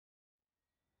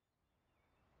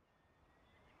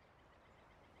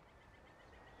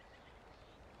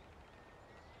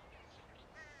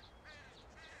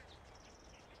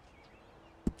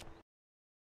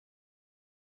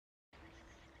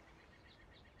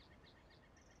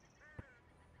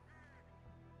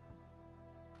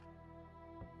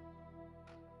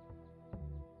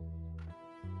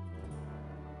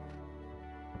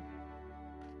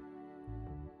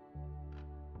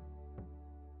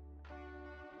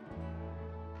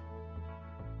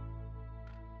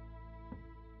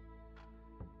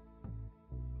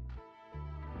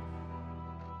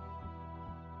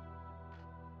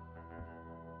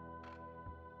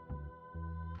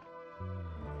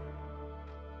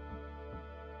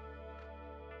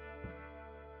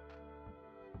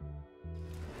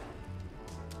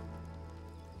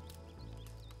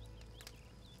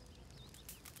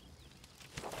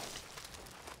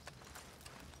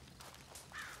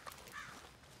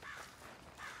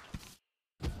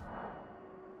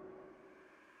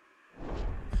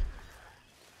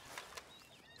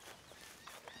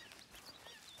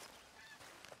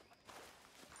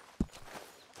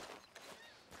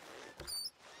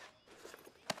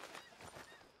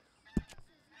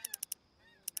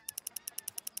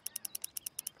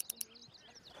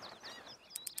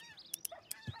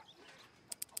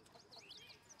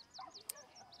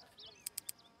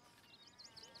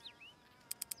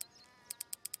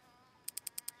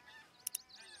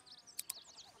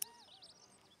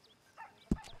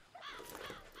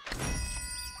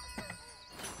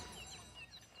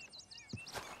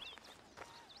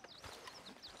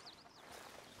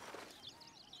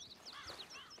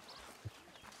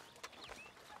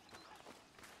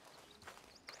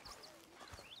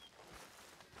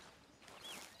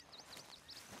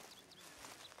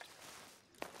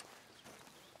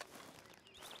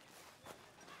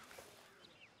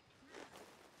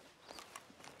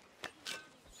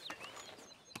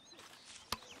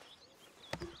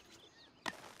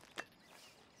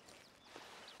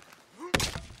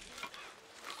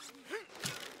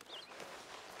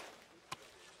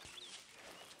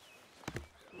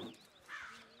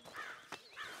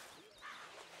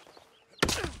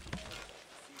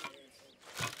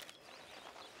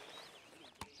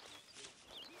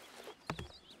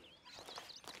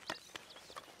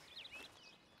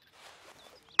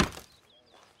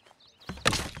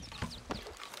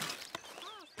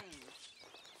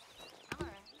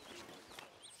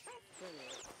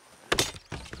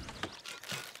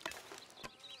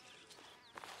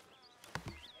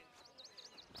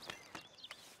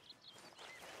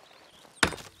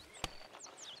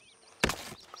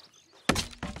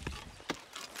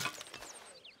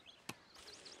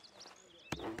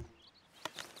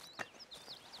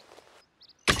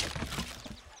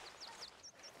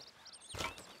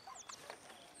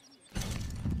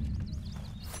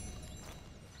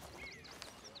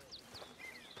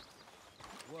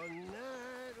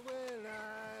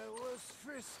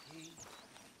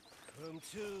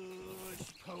tush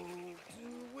potent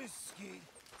whiskey,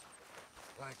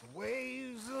 like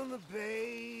waves on the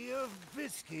Bay of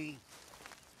Biscay,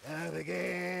 I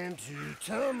began to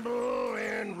tumble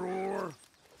and roar.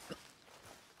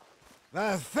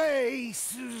 My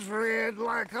face is red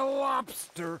like a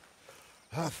lobster.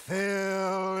 I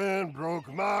fell and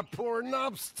broke my poor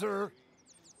knobster.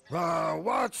 My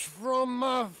watch from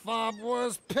my fob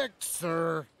was picked,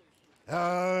 sir.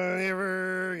 I'll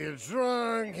never get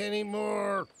drunk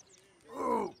anymore.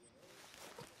 Ooh.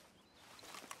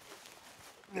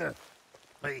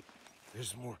 Wait,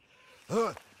 there's more.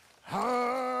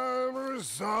 I'm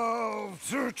resolved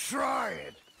to try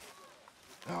it.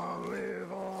 I'll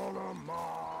live on a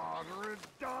moderate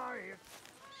diet.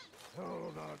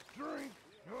 I'll not drink,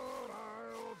 but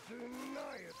I'll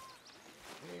deny it.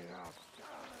 And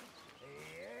outside the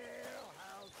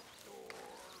alehouse door,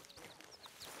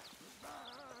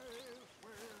 that is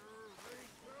where they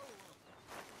go.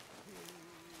 Feeding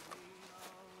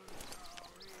on the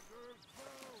jolly good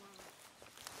fellas.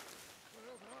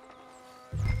 With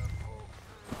high and a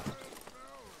poker and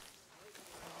fellas.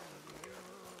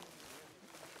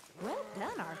 Well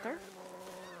done, Arthur.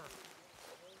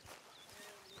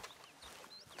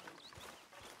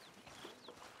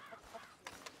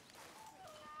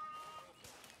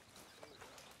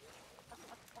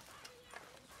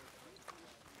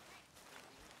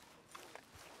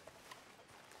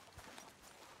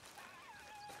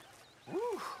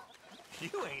 Whew.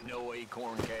 You ain't no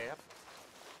acorn calf.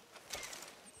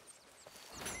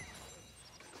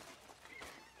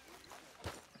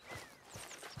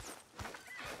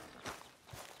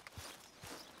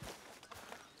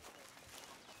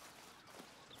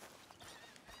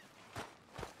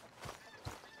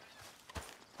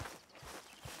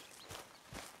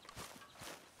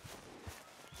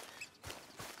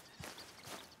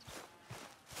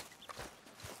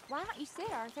 Why don't you sit,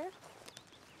 Arthur?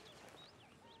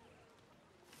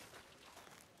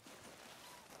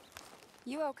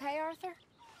 You okay, Arthur?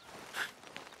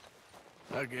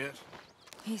 I guess.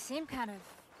 You seem kind of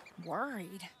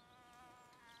worried.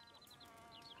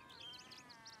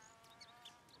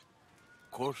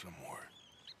 Of course I'm worried.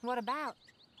 What about?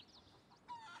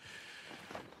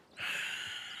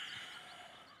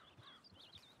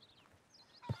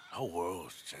 The whole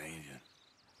world's changing.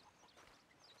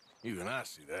 Even I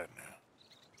see that now.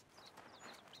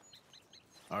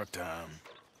 Our time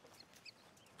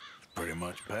is pretty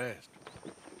much past.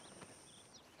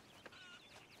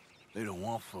 They don't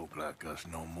want folk like us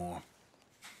no more.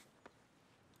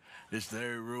 This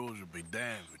there rules will be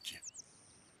damned with you.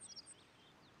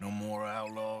 No more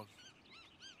outlaws.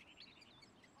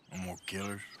 No more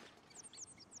killers.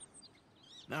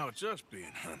 Now it's us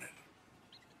being hunted.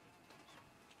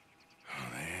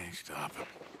 Oh, they ain't stopping.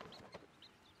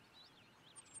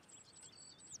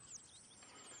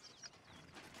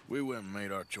 We went and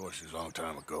made our choices a long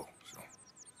time ago, so...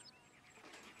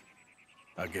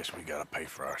 I guess we gotta pay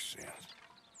for our sins.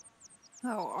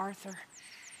 Oh, Arthur.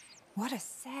 What a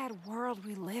sad world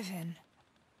we live in.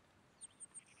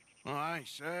 Well, I ain't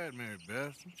sad, Mary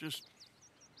Beth. I'm just...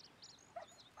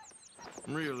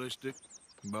 realistic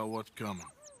about what's coming.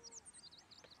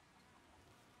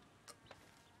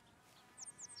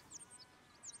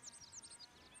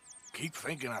 Keep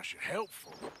thinking I should help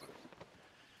folk, but...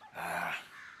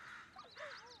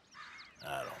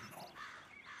 I don't know.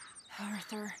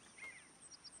 Arthur.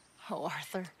 Oh,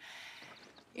 Arthur.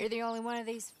 You're the only one of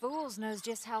these fools knows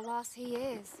just how lost he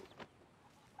is.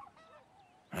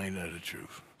 Ain't that the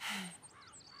truth?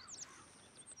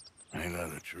 Ain't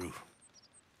that the truth?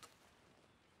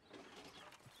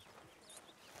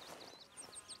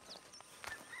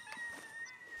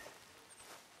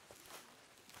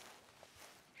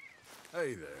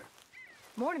 Hey there.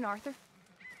 Morning, Arthur.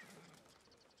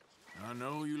 I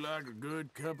know you like a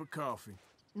good cup of coffee.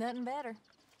 Nothing better.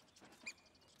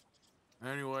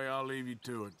 Anyway, I'll leave you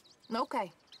to it.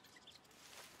 Okay.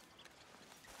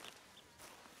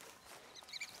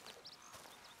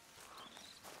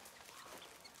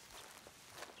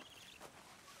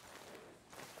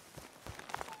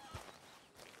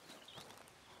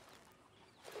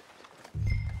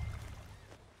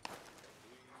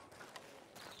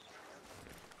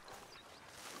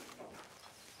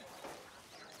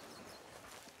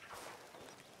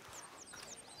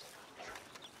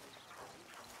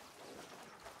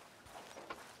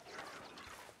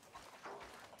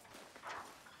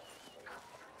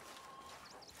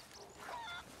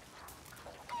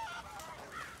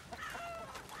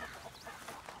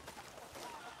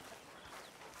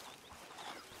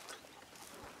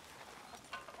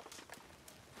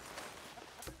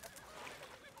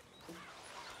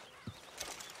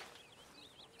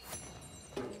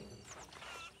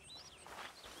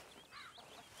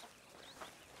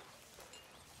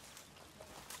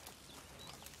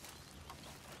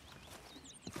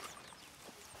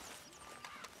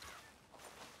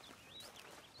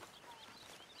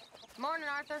 Morning,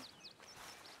 Arthur.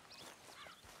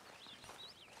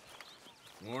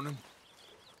 Morning.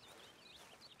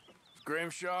 Is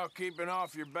Grimshaw keeping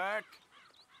off your back?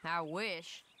 I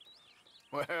wish.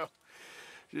 Well,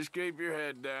 just keep your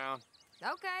head down.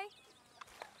 Okay.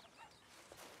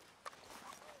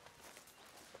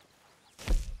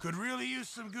 Could really use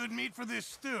some good meat for this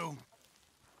stew.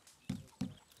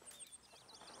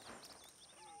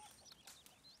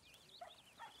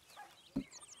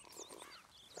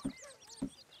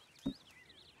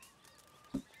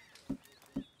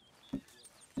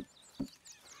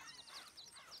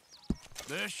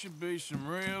 This should be some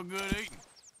real good eating.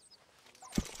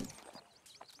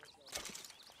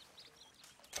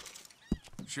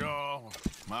 Sure,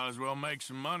 might as well make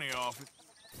some money off it.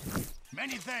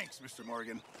 Many thanks, Mr.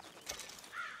 Morgan.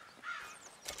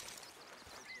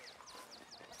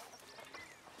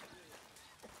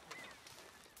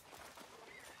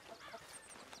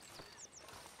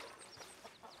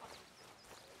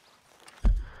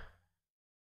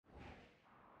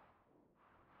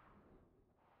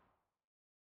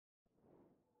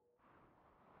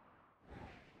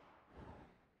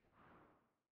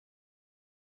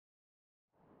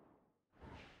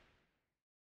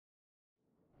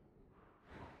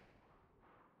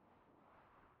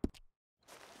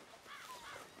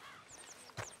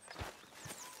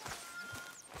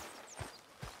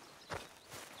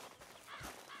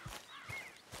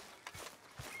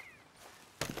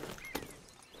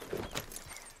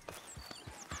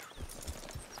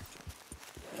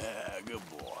 Good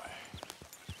boy.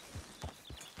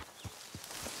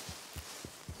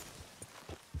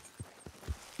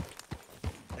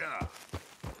 Yeah.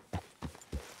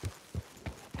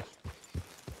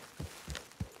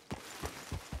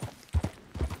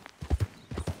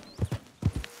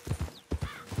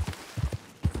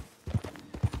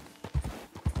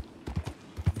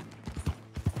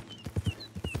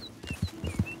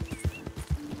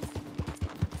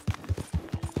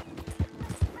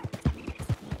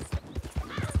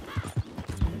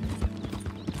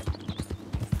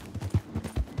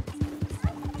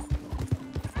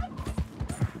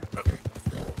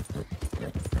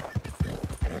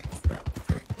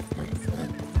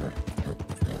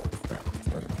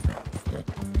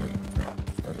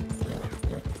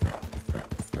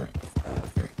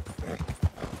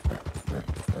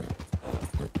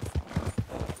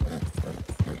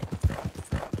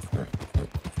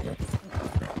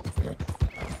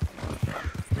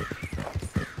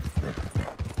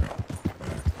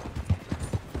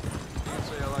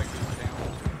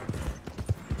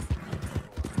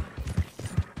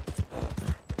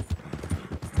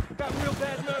 Got real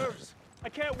bad nerves. I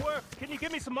can't work. Can you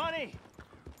give me some money?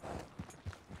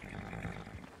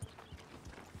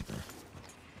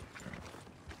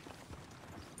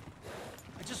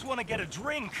 I just want to get a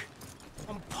drink.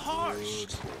 I'm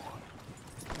parched.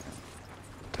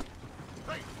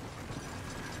 Hey.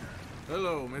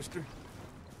 Hello, mister.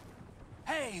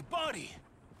 Hey, buddy.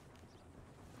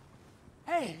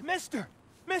 Hey, mister.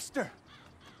 Mister.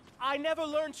 I never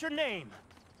learned your name.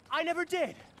 I never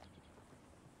did.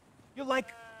 You're like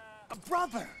a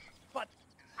brother, but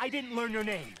I didn't learn your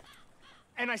name.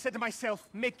 And I said to myself,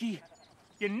 Mickey,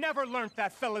 you never learned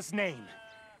that fella's name.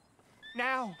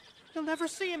 Now, you'll never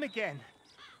see him again.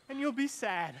 And you'll be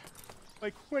sad.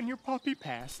 Like when your puppy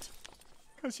passed.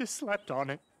 'Cause you slept on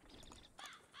it.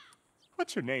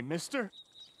 What's your name, mister?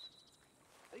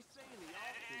 They saying the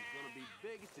auction's gonna be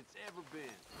biggest it's ever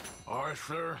been.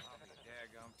 Arthur.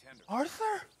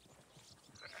 Arthur?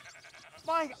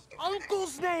 My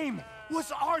uncle's name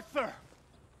was Arthur.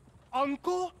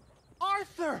 Uncle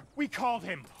Arthur, we called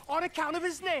him, on account of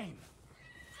his name.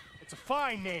 It's a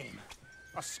fine name,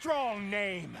 a strong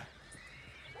name,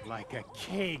 like a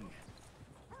king.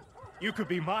 You could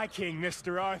be my king,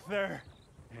 Mr. Arthur.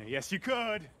 Yes, you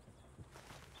could.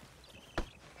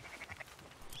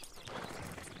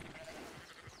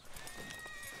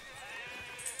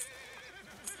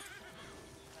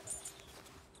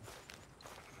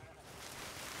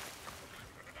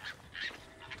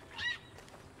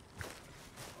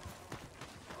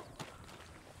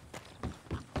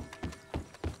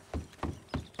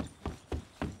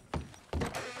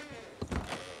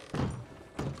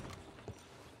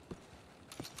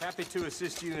 Happy to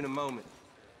assist you in a moment.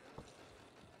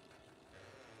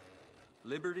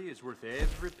 Liberty is worth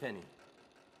every penny.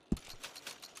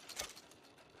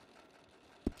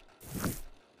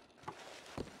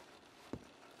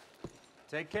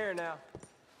 Take care now.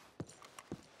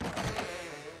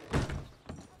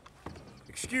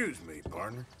 Excuse me,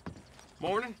 partner.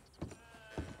 Morning.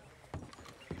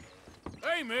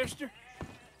 Hey, mister.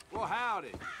 Well,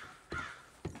 howdy.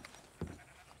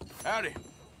 Howdy.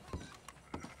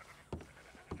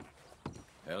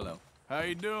 Hello. How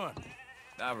you doing?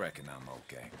 I reckon I'm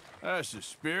okay. That's the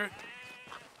spirit.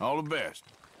 All the best.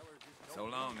 So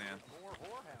long, man.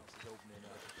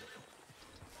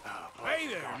 Hey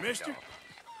there, mister.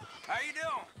 How you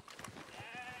doing?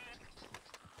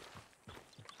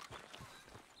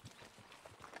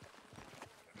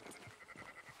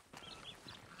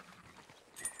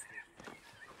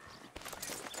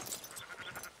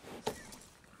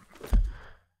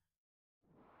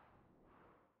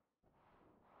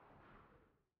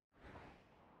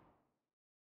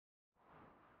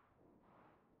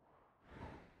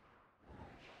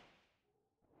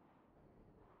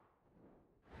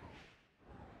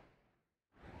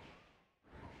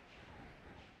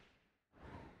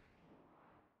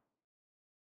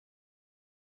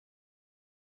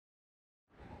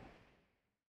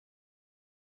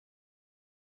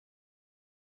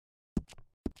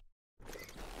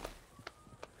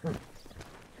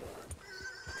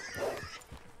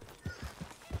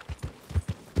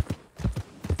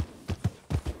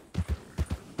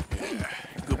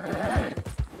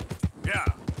 Yeah.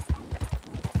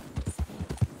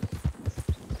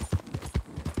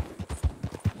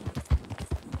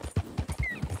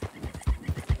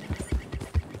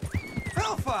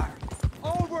 Hellfire!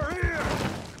 Over here!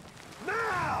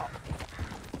 Now!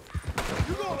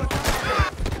 You gonna...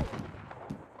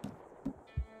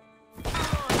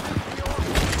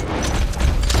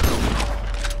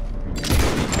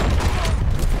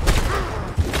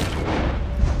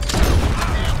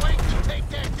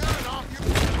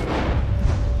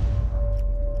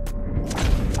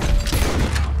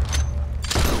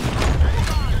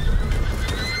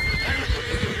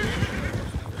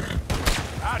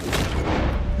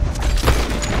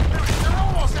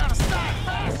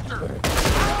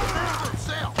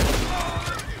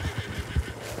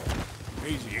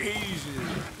 Easy, easy.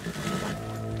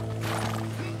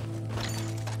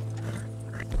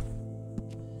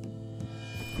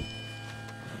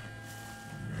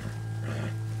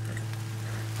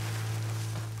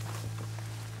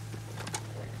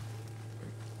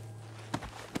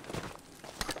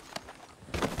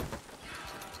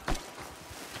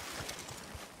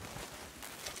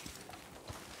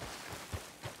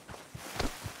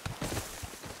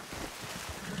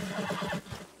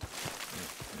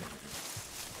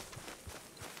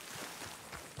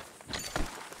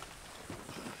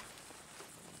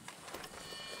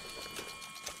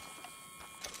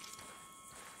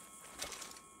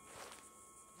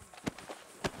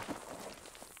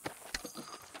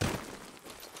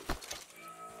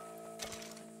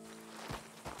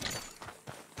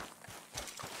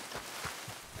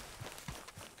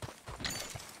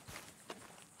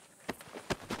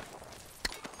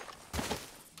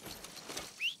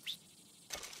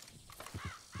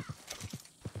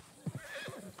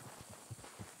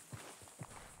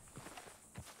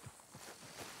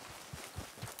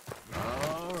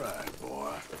 All right,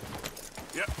 boy.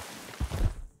 Yep.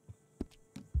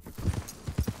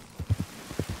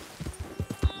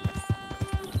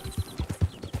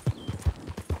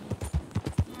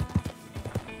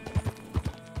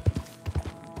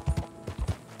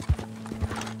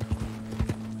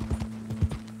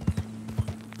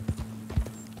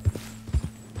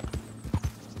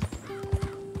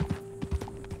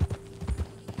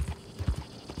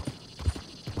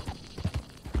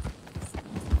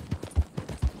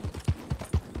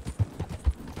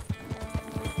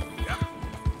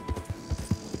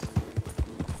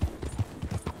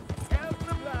 Help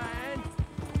the blind.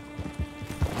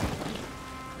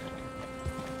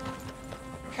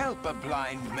 Help a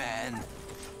blind man.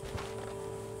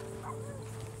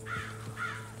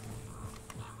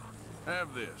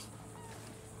 Have this.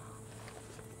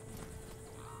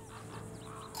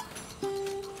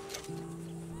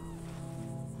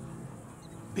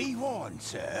 Be warned,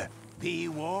 sir. Be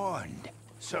warned.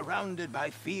 Surrounded by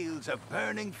fields of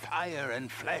burning fire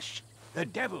and flesh, the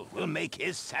devil will make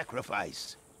his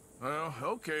sacrifice. Well,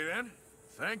 okay then.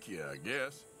 Thank you, I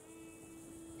guess.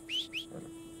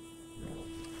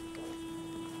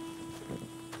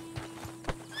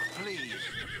 Please,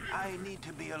 I need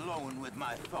to be alone with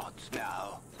my thoughts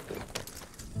now.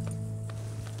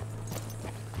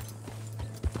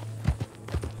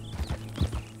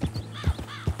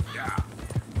 Yeah.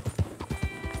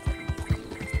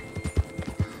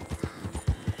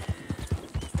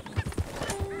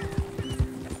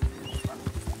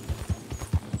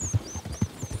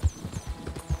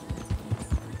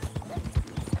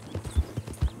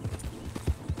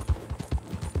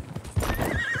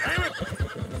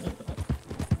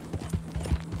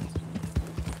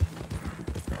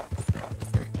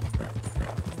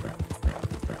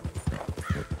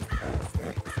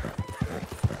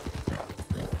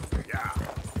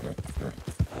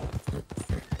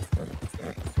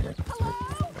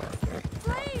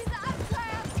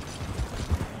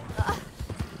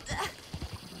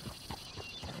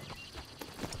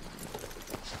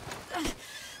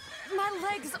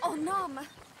 legs all numb.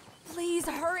 Please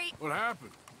hurry. What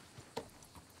happened?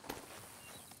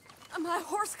 My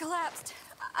horse collapsed.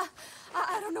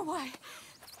 I don't know why.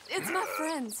 It's my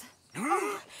friends.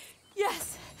 Oh,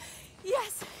 yes.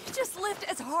 Yes. Just lift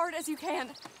as hard as you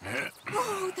can.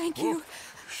 Oh, thank you.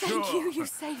 Thank you. You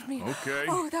saved me. Okay.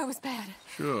 Oh, that was bad.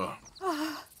 Sure.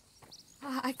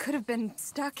 I could have been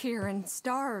stuck here and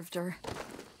starved or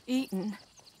eaten.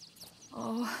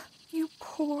 Oh, you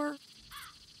poor,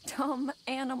 dumb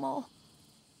animal.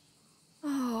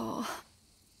 Oh.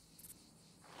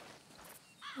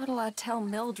 What'll I tell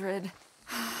Mildred?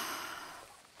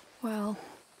 Well,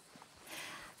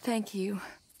 thank you.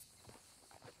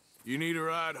 You need a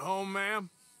ride home, ma'am?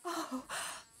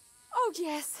 Oh,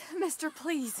 yes, mister,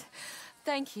 please.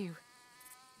 Thank you.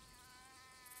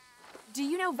 Do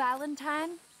you know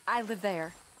Valentine? I live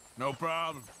there. No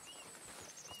problem.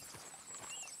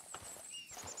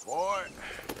 Boy.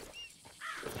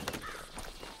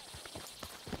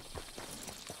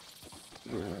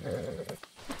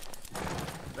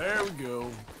 There we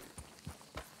go.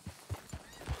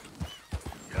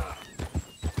 Yeah.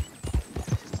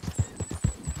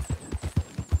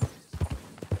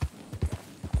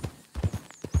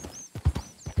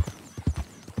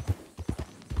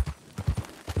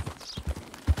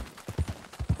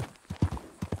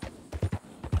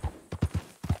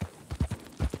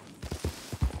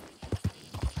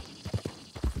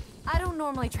 I don't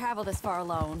normally travel this far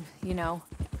alone, you know.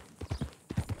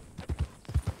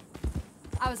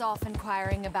 I was off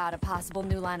inquiring about a possible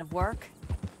new line of work.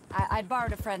 I'd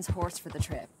borrowed a friend's horse for the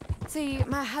trip. See,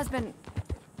 my husband...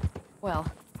 Well,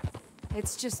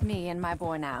 it's just me and my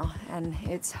boy now, and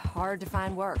it's hard to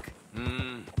find work.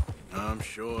 I'm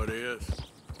sure it is.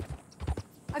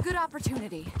 A good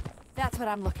opportunity. That's what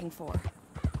I'm looking for.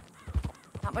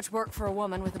 Not much work for a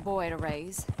woman with a boy to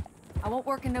raise. I won't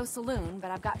work in no saloon,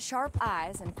 but I've got sharp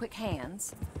eyes and quick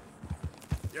hands.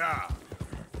 Yeah.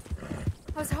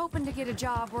 I was hoping to get a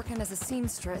job working as a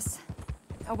seamstress.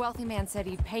 A wealthy man said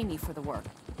he'd pay me for the work.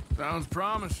 Sounds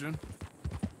promising.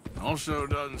 Also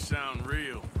doesn't sound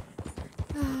real.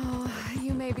 Oh,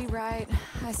 you may be right,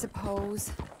 I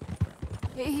suppose.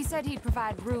 He said he'd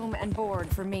provide room and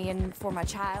board for me and for my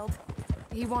child.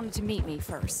 He wanted to meet me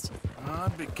first.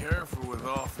 I'd be careful with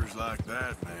offers like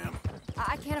that, ma'am.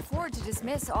 I can't afford to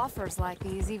dismiss offers like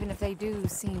these, even if they do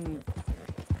seem...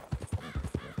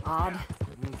 odd.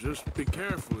 Well, just be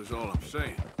careful is all I'm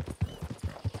saying.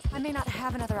 I may not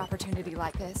have another opportunity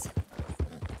like this.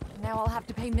 Now I'll have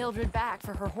to pay Mildred back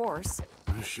for her horse.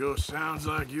 It sure sounds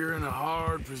like you're in a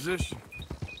hard position.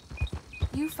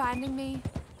 You finding me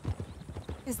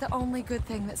is the only good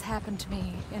thing that's happened to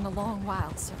me in a long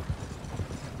while, sir.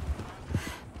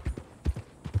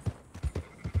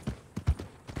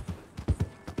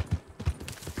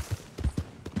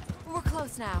 We're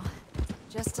close now.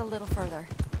 Just a little further.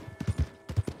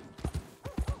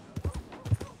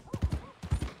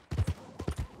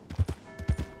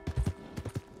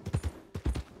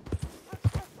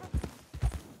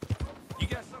 You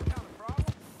got some kind of problem?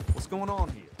 What's going on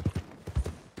here?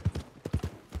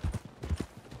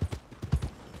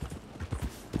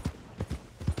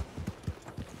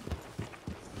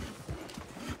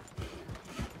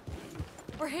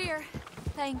 We're here.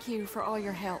 Thank you for all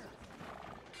your help.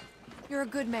 You're a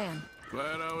good man.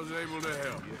 Glad I was able to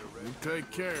help. You take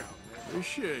care.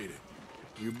 Appreciate it.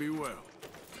 You be well.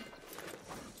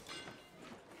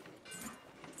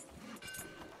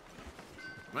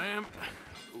 Ma'am,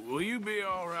 will you be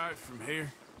all right from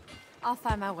here? I'll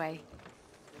find my way.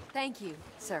 Thank you,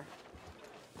 sir.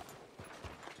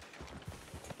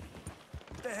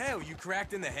 What the hell, you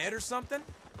cracked in the head or something?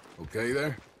 Okay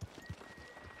there?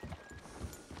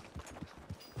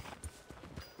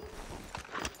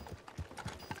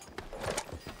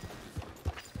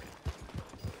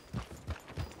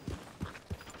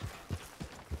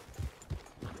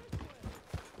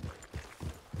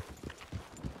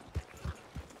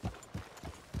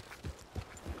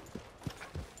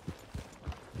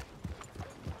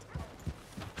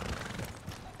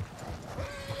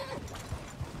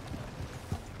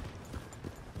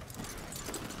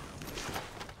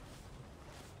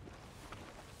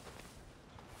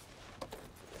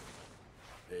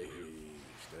 Hey,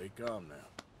 stay calm now.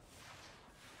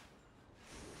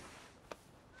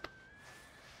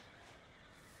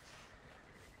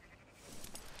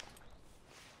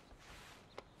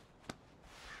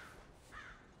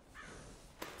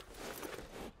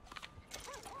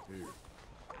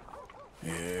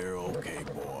 Here, okay,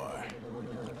 boy.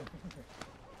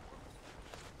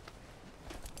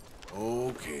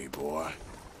 Okay, boy.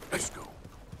 Let's go.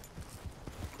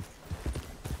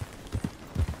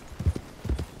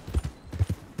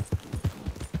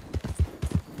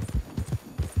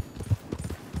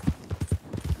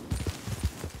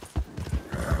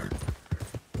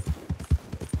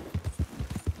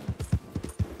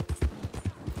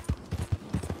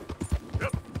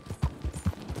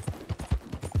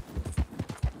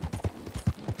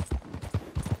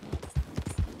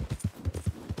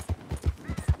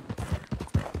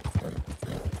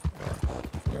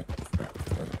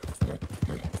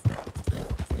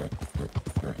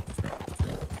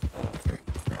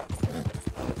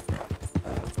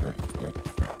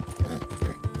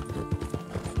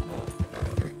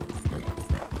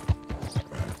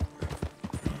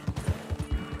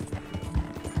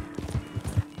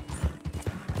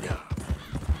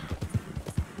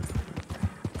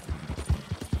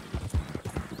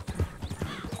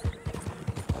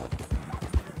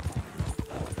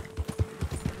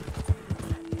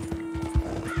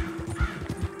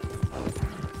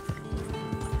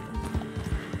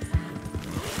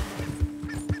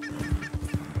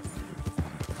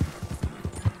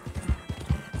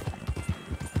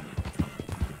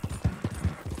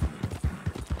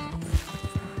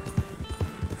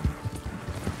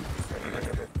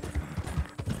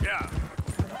 Yeah.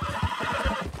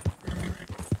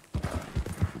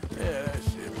 Yeah,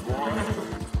 that's it, boy.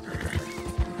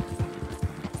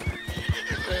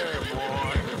 There,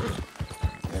 boy.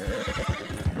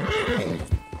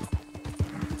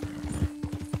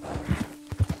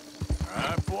 All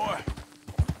right, boy.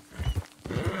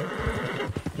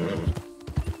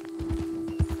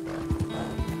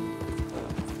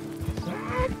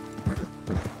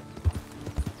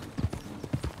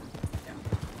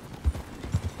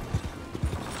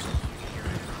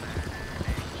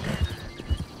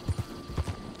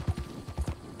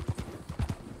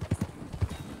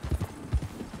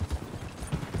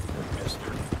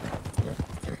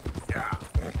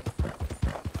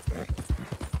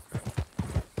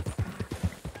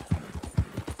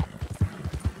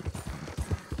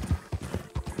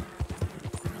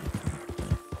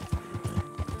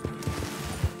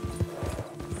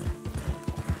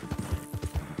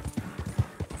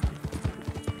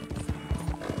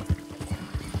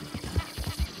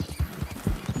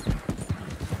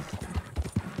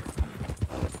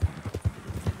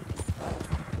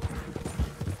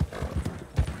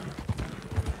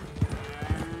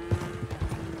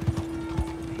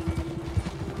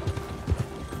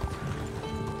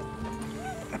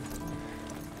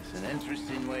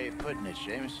 Interesting way of putting it,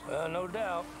 Seamus. No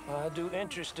doubt. I do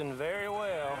interesting very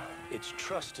well. It's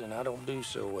trusting I don't do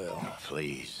so well. Oh,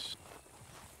 please.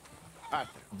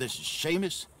 Arthur, this is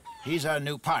Seamus. He's our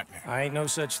new partner. I ain't no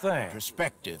such thing.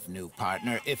 Prospective new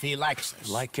partner, if he likes us.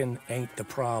 Liking ain't the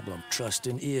problem.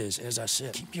 Trusting is. As I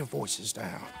said, keep your voices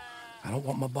down. I don't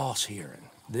want my boss hearing.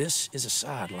 This is a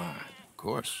sideline. Of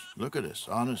course. Look at us.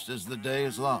 Honest as the day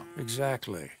is long.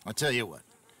 Exactly. I'll tell you what.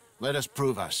 Let us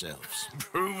prove ourselves.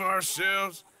 Prove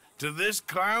ourselves? To this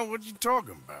clown? What you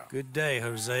talking about? Good day,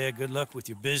 Hosea. Good luck with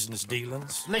your business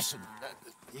dealings. Listen,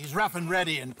 he's rough and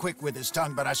ready and quick with his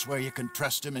tongue, but I swear you can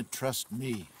trust him and trust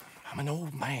me. I'm an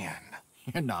old man.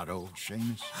 You're not old,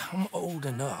 Seamus. I'm old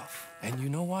enough. And you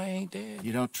know I ain't dead.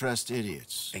 You don't trust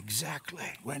idiots.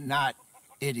 Exactly. We're not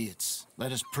idiots.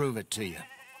 Let us prove it to you.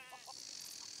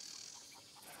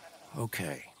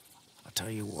 Okay. I'll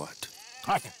tell you what.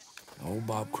 Arthur. Old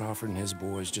Bob Crawford and his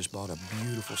boys just bought a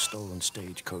beautiful stolen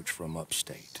stagecoach from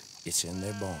upstate. It's in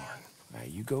their barn. Now,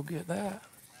 you go get that,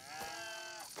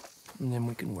 and then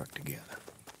we can work together.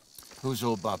 Who's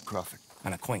old Bob Crawford?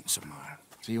 An acquaintance of mine.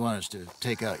 So you want us to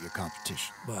take out your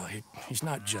competition? Well, he's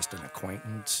not just an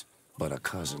acquaintance, but a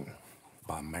cousin.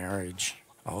 By marriage.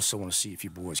 I also want to see if you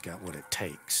boys got what it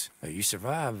takes. Now, you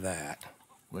survive that.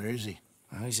 Where is he?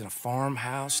 Well, he's in a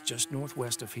farmhouse just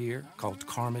northwest of here called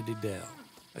Carmody Dell.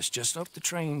 It's just up the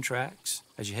train tracks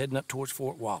as you're heading up towards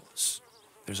Fort Wallace.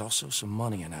 There's also some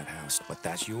money in that house, but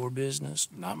that's your business,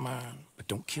 not mine. But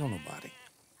don't kill nobody.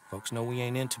 Folks know we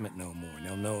ain't intimate no more, and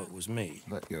they'll know it was me.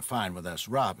 But you're fine with us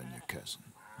robbing your cousin.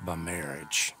 By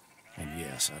marriage. And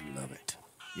yes, I'd love it.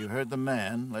 You heard the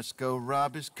man. Let's go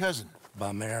rob his cousin.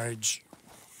 By marriage.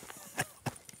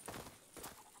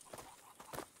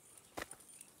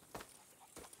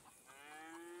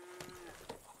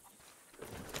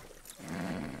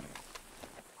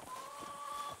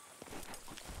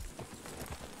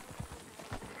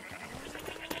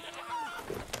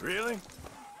 Really?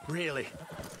 Really.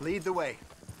 Lead the way.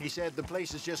 He said the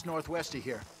place is just northwest of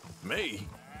here. Me?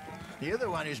 You're the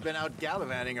one who's been out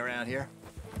gallivanting around here.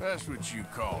 That's what you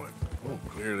call it. Well,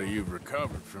 clearly you've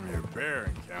recovered from your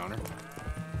bear encounter.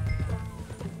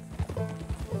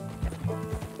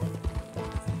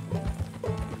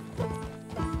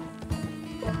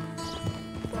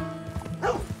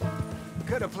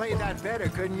 Could have played that better,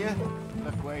 couldn't you?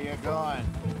 Look where you're going.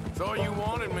 Thought you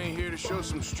wanted me here to show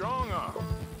some strong arm.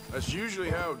 That's usually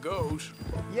how it goes.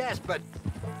 Yes, but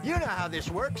you know how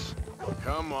this works.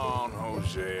 Come on,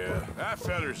 Hosea. That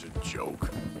feller's a joke.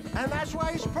 And that's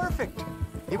why he's perfect.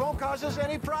 He won't cause us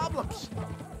any problems.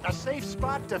 A safe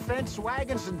spot to fence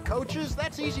wagons and coaches,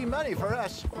 that's easy money for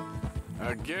us.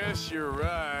 I guess you're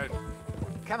right.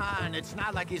 Come on, it's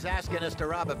not like he's asking us to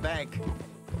rob a bank.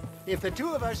 If the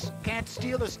two of us can't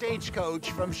steal a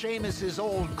stagecoach from Seamus's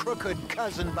old crooked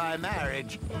cousin by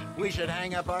marriage, we should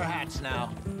hang up our hats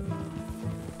now.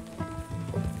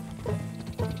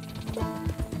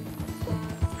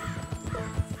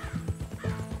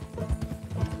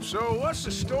 So what's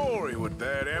the story with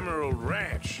that Emerald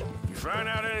Ranch? You find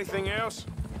out anything else?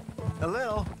 A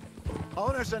little.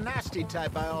 Owner's a nasty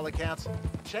type by all accounts.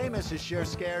 Seamus is sure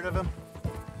scared of him.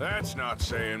 That's not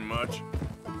saying much.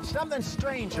 Something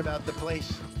strange about the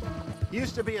place.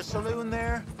 Used to be a saloon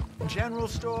there, general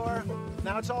store.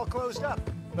 Now it's all closed up,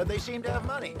 but they seem to have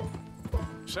money.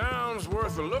 Sounds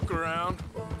worth a look around.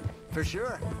 For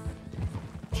sure.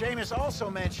 Seamus also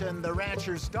mentioned the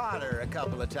rancher's daughter a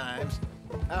couple of times.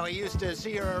 How he used to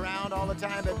see her around all the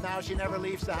time, but now she never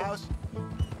leaves the house.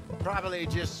 Probably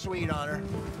just sweet on her.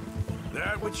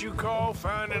 That what you call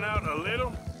finding out a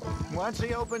little? Once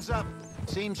he opens up,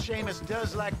 seems Seamus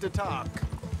does like to talk.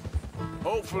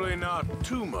 Hopefully not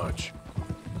too much.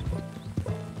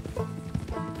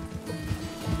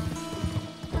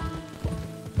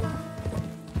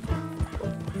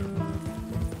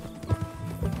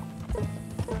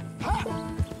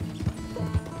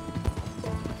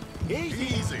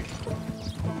 Easy.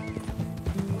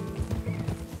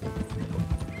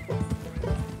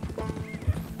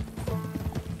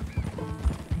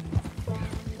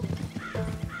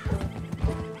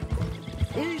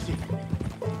 Easy.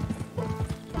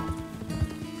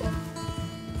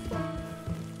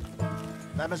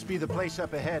 That must be the place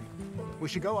up ahead. We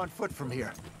should go on foot from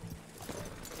here.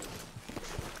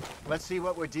 Let's see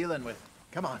what we're dealing with.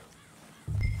 Come on.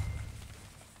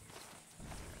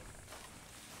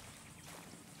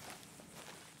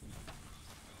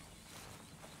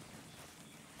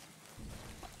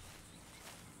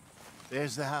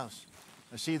 There's the house.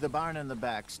 I see the barn in the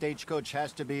back. Stagecoach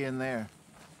has to be in there.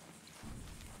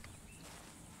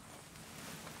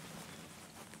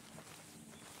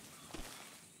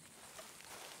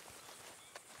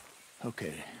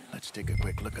 Okay, let's take a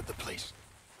quick look at the place.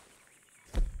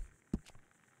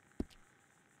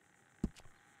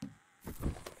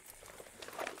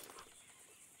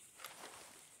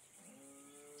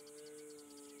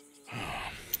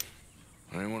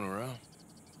 Anyone around?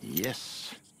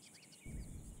 Yes.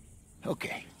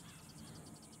 Okay.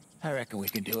 I reckon we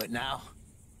can do it now.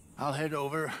 I'll head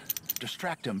over,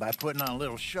 distract him by putting on a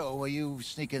little show while you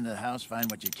sneak into the house, find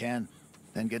what you can,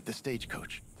 then get the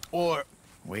stagecoach. Or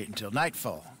wait until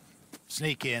nightfall.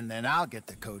 Sneak in, then I'll get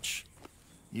the coach.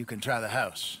 You can try the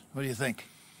house. What do you think?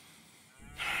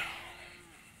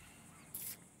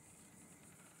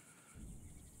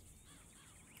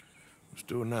 Let's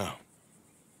do it now.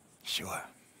 Sure.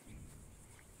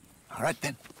 All right,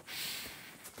 then.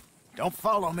 Don't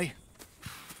follow me.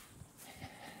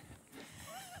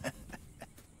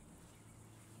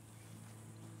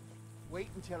 Wait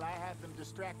until I have them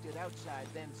distracted outside,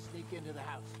 then sneak into the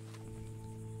house.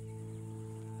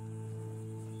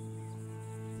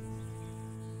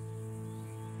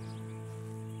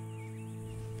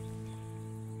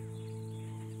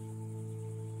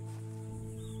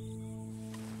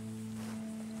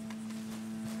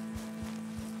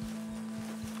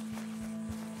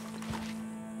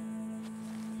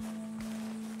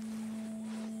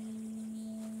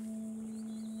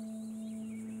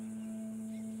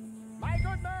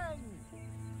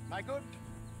 My good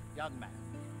young man.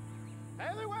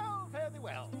 Fairly well, fairly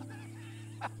well.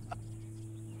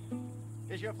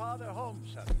 Is your father home,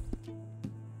 son?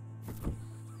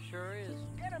 Sure is.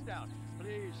 Get him down.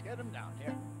 Please, get him down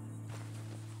here.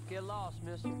 Get lost,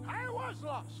 mister. I was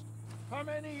lost for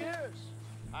many years.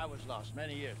 I was lost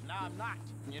many years. Now I'm not.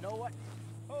 And you know what?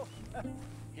 Oh,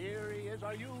 here he is.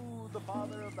 Are you the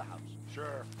father of the house?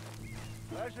 Sure.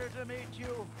 Pleasure to meet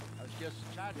you. I was just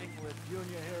chatting with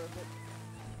Junior here a bit.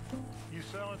 You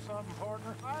selling something,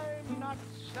 partner? I'm not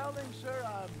selling, sir.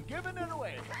 I'm giving it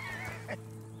away.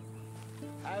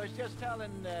 I was just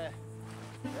telling,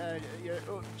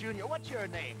 Junior, what's your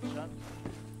name, son?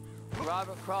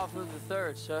 Robert Crawford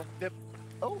III, sir.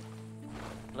 Oh,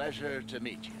 pleasure to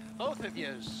meet you. Both of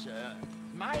yous.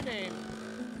 My name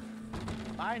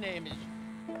is...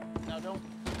 Now, don't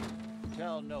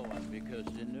tell no one, because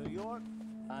in New York,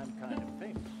 I'm kind of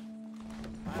famous.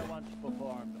 I once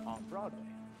performed on Broadway.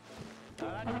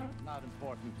 Now, that's not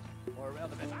important or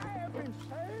relevant. I have been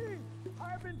saved.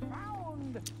 I've been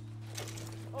found.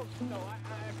 Oh, no,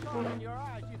 I saw in your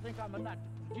eyes. You think I'm a nut.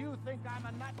 Do you think I'm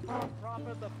a nut,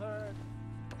 Crawford III?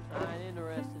 I ain't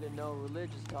interested in no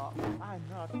religious talk. I'm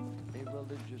not a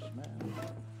religious man.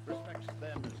 Respects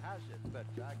them as has it, but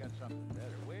I got something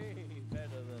better. Way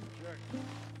better than church.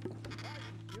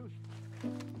 That's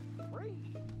useful. Free.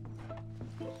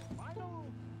 Spinal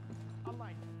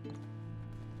alignment.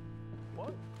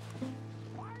 What?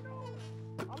 Spinal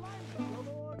alignment.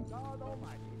 The Lord God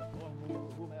Almighty, or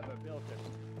whomever built it.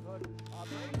 But our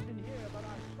brains in here, but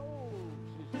our souls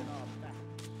is in our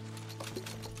backs.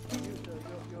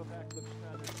 Your back looks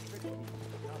kind of tricky.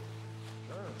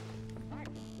 Sure. Back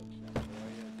looks that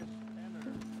way. Just 10 or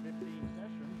 15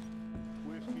 sessions.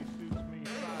 Whiskey suits me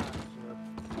fine, sir.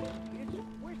 It's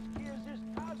whiskey is his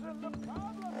cousin, the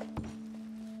problem.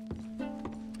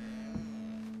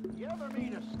 You ever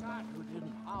meet a Scot who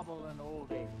didn't hobble in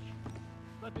old age?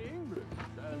 But the English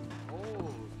and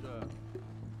old,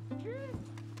 gin.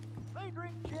 They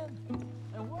drink gin.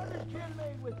 And And what is gin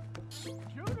made with?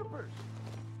 Junipers.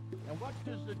 And what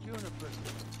does the juniper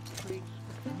create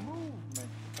movement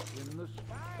in the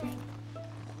spine?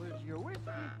 Whereas your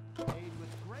whiskey, made with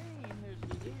grain, it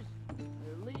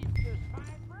leaves the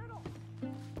spine brittle.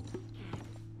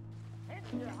 Hence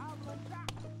your hobbling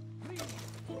top. Please.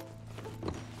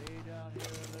 Stay down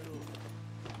here a little.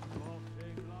 Won't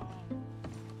take long.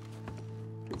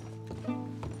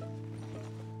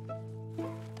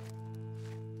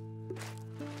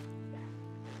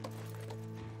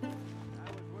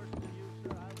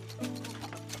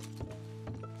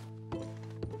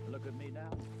 Look at me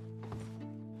now.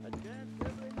 I dance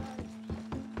every night.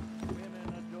 Women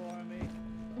adore me.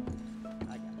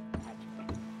 I got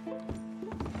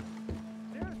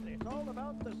seriously, it's all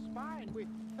about the spine. We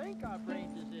think our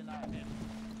brains is in our head,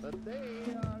 but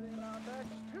they are in our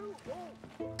backs too.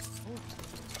 Oh.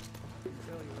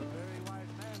 You're a very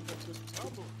wise man, but the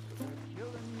troubles are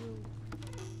killing you.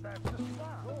 That's the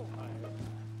spine. Oh, I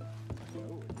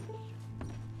know it is.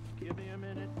 Give me a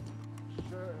minute,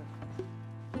 sir.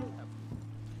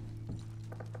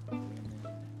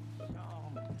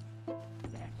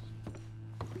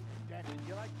 Dancing.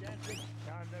 You like dancing?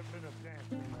 I've never been a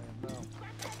dancing man, no.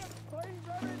 That explains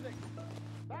everything.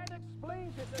 That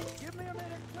explains it. Just give me a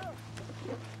minute, sir.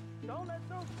 Don't let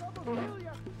those troubles kill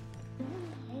you.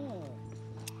 Oh.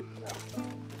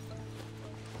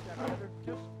 That better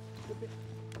just a bit.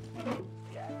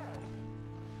 Yeah.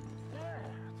 Yeah.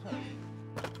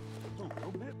 It's a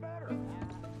little bit better.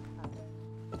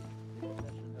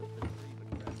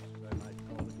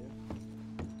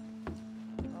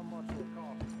 How much will it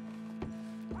cost?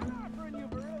 I'm offering you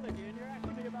virility and you're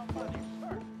asking me about money,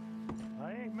 sir. I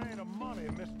ain't made of money,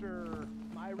 Mr.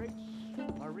 My rates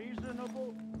are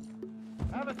reasonable.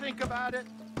 Have a think about it.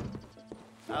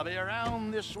 I'll be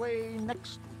around this way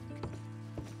next week.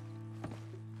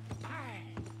 Hi,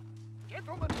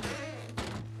 gentlemen.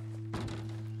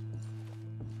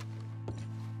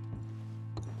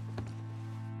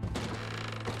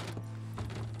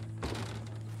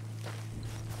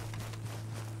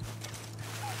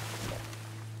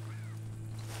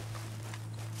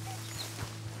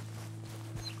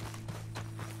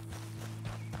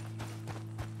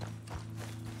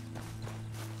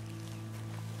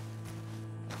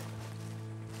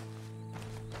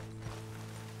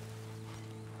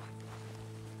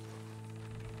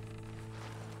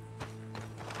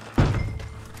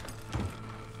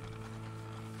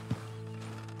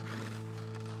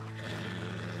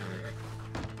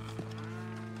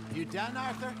 You done,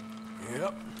 Arthur?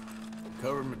 Yep.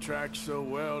 Covered my tracks so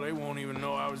well, they won't even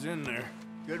know I was in there.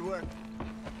 Good work.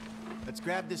 Let's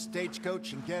grab this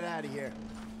stagecoach and get out of here.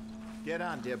 Get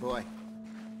on, dear boy.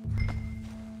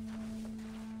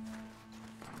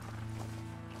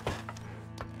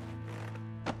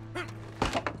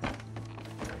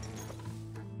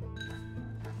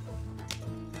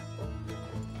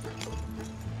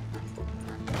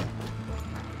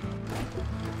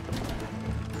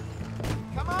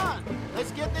 Come on,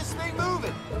 let's get this thing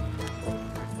moving.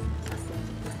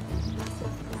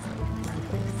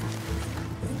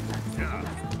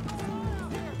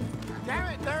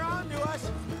 Damn it, they're on to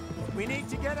us. We need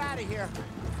to get out of here.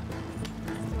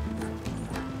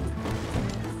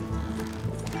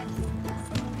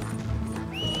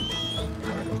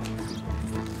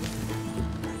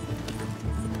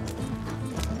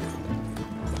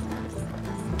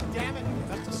 Damn it,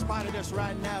 must have spotted us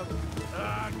riding out.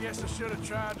 I guess I should have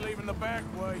tried leaving the back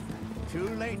way. Too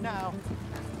late now.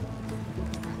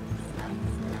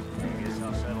 I guess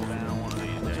I'll settle down one of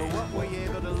these days. So what were you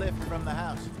able to lift from the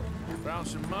house? Found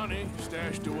some money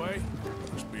stashed away.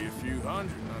 Must be a few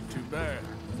hundred, not too bad.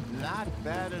 Not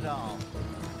bad at all.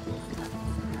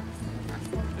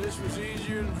 This was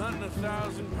easier than hunting a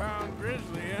 1,000-pound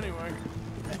grizzly anyway.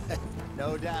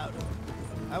 No doubt.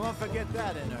 I won't forget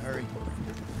that in a hurry.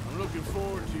 I'm looking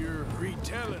forward to your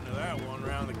retelling of that one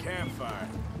around the campfire.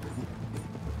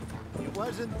 It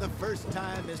wasn't the first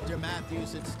time Mr.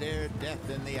 Matthews had stared death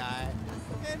in the eye.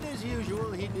 And as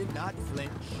usual, he did not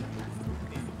flinch.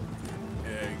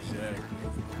 Yeah, exactly.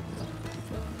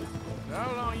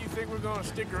 How long you think we're gonna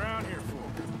stick around here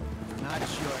for? Not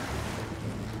sure.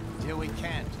 Till we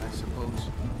can't, I suppose.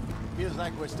 Feels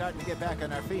like we're starting to get back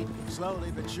on our feet.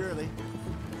 Slowly but surely.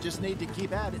 Just need to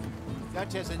keep at it.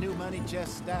 Dutch has a new money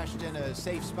chest stashed in a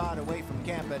safe spot away from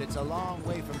camp, but it's a long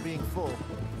way from being full.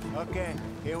 Okay,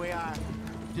 here we are.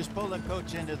 Just pull the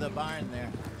coach into the barn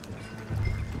there.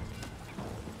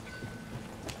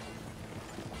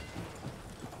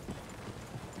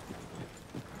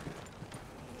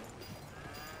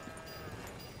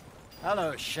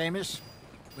 Hello, Seamus.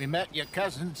 We met your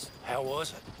cousins. How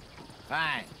was it?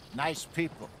 Fine. Nice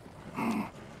people.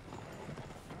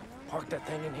 Park that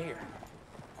thing in here.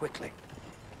 Quickly.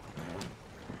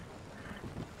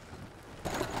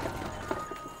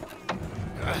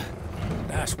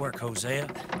 Nice work, Hosea.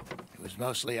 It was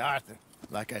mostly Arthur.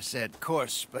 Like I said,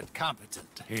 coarse but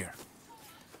competent. Here.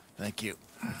 Thank you.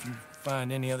 If you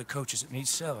find any other coaches that need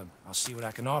selling, I'll see what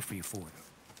I can offer you for them.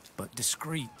 But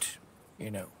discreet,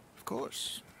 you know. Of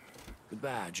course.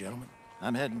 Goodbye, gentlemen.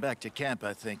 I'm heading back to camp,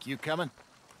 I think. You coming?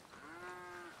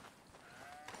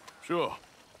 Sure.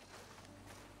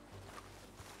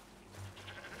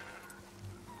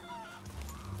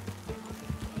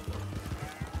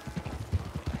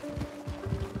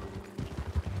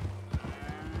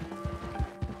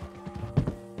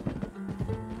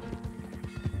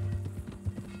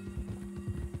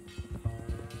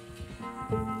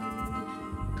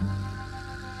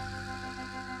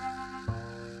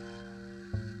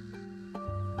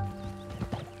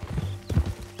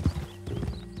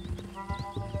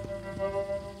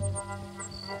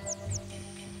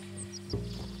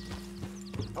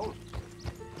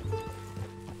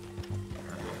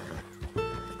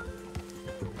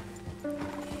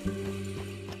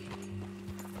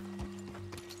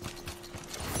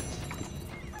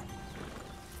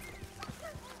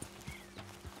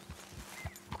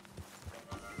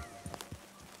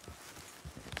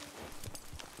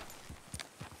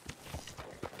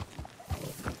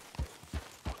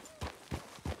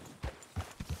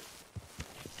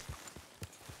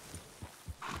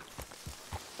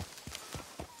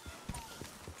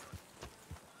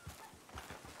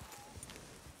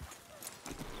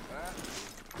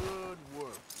 Good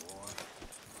work, boy.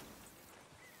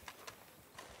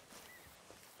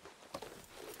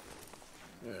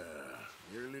 Yeah,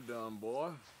 nearly done, boy.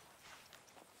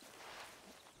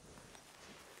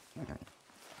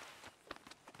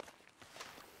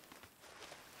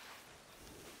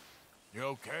 You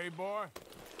okay, boy?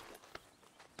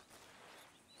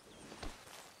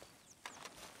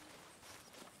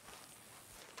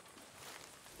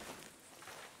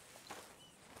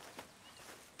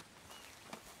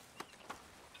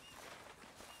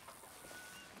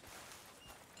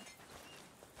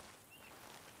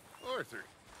 Arthur.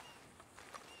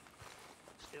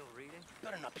 Still reading?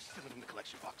 Better not be stealing from the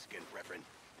collection box again, Reverend.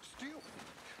 Steal?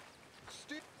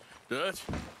 Dutch?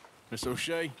 Miss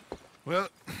O'Shea? Well,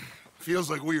 feels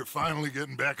like we are finally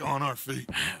getting back on our feet.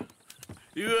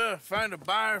 You, find a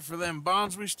buyer for them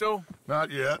bonds we stole? Not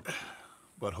yet,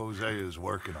 but Hosea is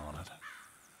working on it.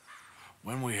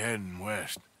 When we heading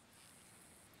west?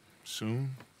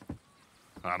 Soon?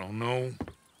 I don't know.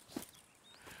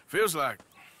 Feels like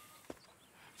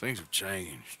things have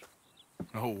changed.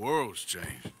 The whole world's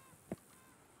changed.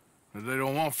 But they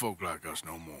don't want folk like us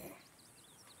no more.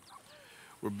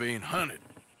 We're being hunted.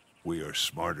 We are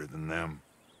smarter than them.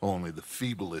 Only the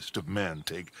feeblest of men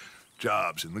take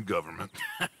jobs in the government.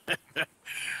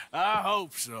 I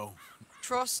hope so.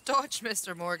 Trust Dutch,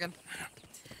 Mr. Morgan.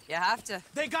 You have to.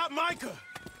 They got Mica!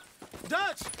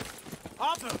 Dutch!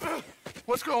 Arthur!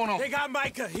 What's going on? They got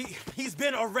Mica. He's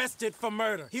been arrested for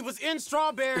murder. He was in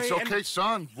Strawberry. It's okay,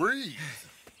 son. Breathe.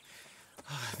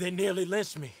 They nearly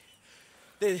lynched me.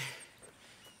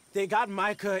 They got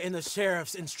Mica and the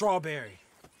sheriffs in Strawberry.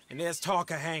 And there's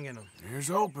talk of hanging him. Here's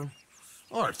hoping.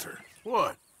 Arthur.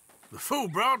 What? The fool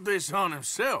brought this on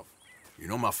himself. You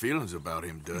know my feelings about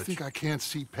him, Dutch. You think I can't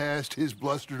see past his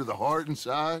bluster to the heart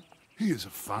inside? He is a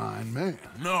fine man.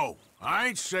 No, I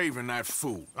ain't saving that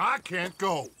fool. I can't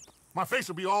go. My face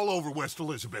will be all over West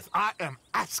Elizabeth. I am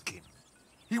asking.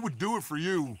 He would do it for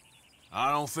you.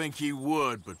 I don't think he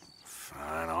would, but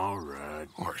fine, all right.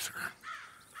 Arthur.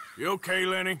 You okay,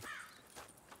 Lenny?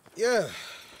 Yeah,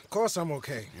 of course I'm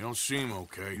okay. You don't seem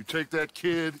okay. You take that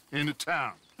kid into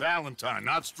town. Valentine,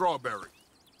 not Strawberry.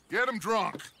 Get him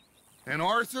drunk. And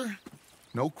Arthur,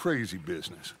 no crazy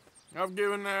business. I've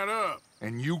given that up.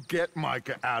 And you get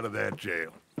Mica out of that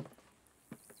jail.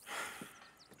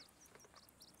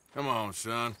 Come on,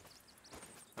 son.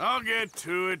 I'll get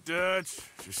to it, Dutch.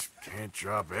 Just can't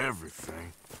drop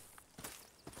everything.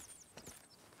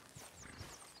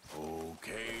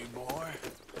 Okay, boy.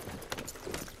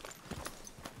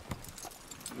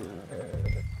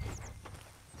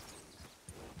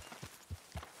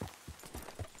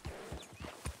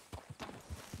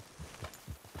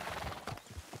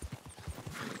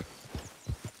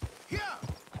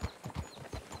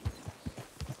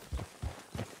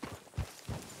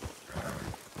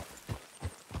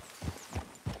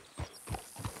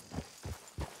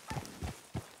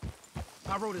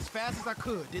 I rode as fast as I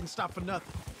could, didn't stop for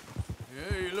nothing.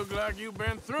 Yeah, you look like you've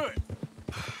been through it.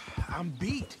 I'm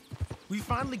beat. We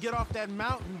finally get off that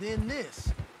mountain, then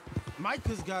this.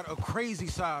 Mica's got a crazy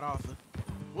side, Arthur.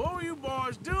 What were you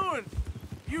boys doing?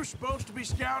 You were supposed to be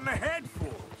scouting ahead for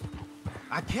us.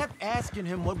 I kept asking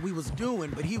him what we was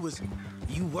doing, but he was...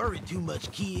 You worry too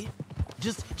much, kid.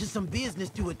 Just some business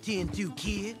to attend to,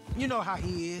 kid. You know how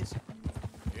he is.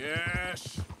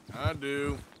 Yes, I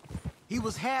do. He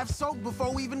was half soaked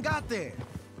before we even got there.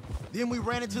 Then we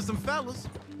ran into some fellas.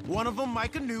 One of them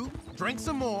Mica knew, drank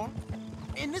some more.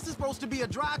 And this is supposed to be a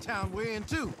dry town we're in,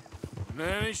 too.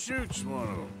 Then he shoots one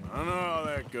of them. I know how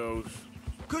that goes.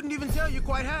 Couldn't even tell you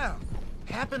quite how.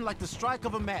 Happened like the strike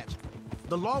of a match.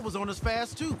 The law was on us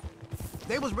fast, too.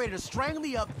 They was ready to strangle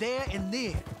me up there and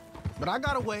then. But I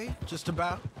got away, just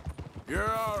about. You're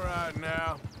all right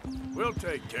now. We'll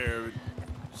take care of it.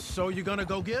 So you gonna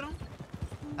go get him?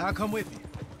 I'll come with you.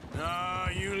 No,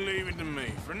 you leave it to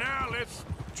me. For now, let's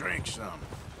drink some.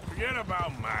 Forget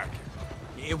about Mica.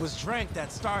 It was drink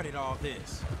that started all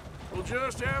this. We'll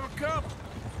just have a couple.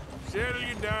 Settle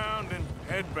you down, then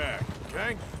head back,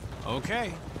 okay?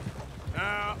 Okay.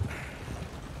 Now,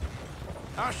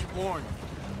 I should warn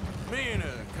you. Me and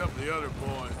a couple of the other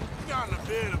boys got in a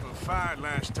bit of a fight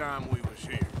last time we was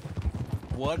here.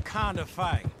 What kind of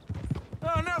fight?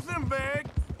 Oh, nothing big.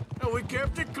 No, we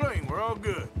kept it clean. We're all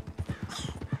good.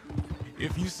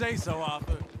 If you say so,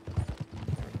 Arthur.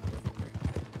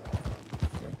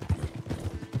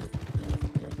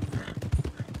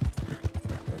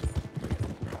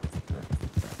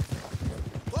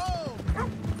 Whoa!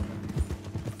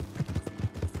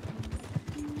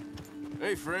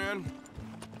 Hey, friend.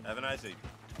 Have a nice evening.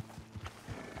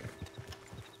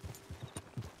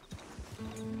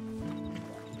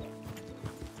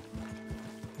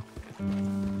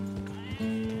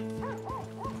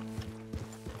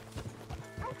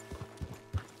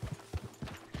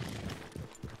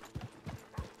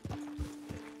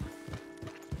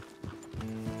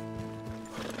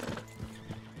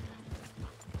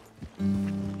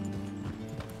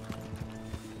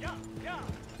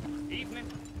 Evening.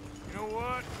 You know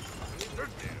what? They're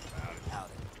dead about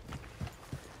it.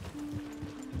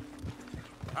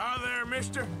 Hi there,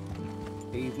 mister.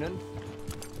 Evening.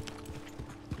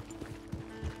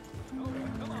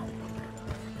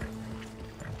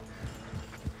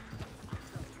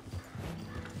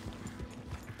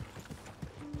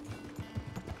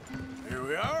 Here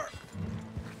we are.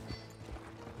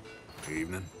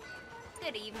 Evening.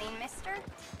 Good evening, mister.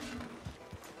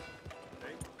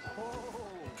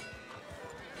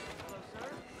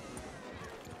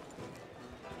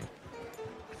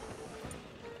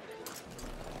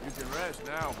 You can rest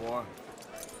now, boy.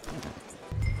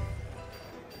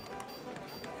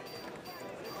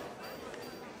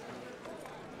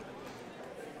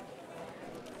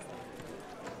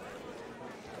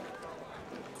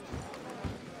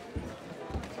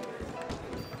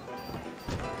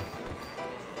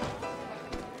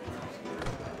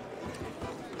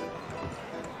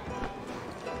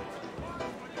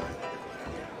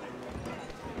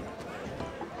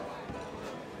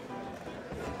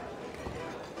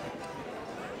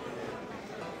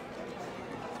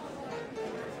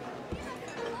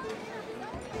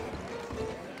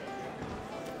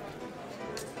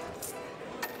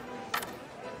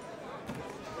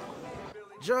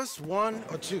 Just one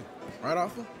or two, right,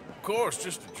 Arthur? Of course,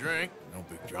 just a drink. No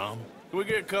big drama. Can we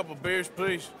get a couple beers,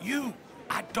 please?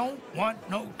 I don't want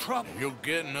no trouble. You'll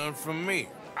get none from me.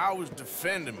 I was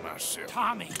defending myself.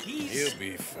 Tommy, he's... He'll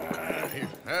be fine. Here,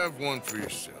 have one for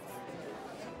yourself.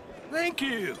 Thank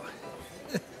you.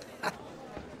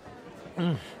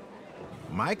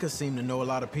 Mica seemed to know a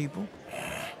lot of people.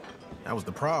 That was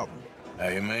the problem. How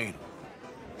you mean?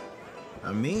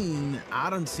 I mean,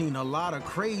 I done seen a lot of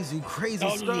crazy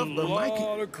stuff, but Mica... A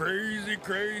lot of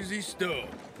crazy stuff.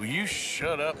 Will you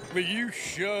shut up? Will you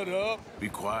shut up? Be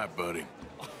quiet, buddy.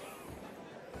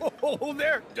 Oh,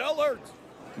 they're dullards.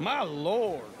 My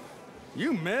lord,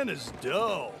 you men is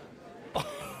dull.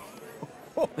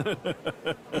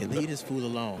 Hey, leave this fool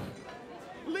alone.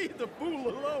 Leave the fool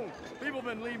alone. People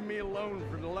been leaving me alone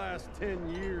for the last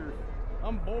 10 years.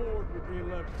 I'm bored with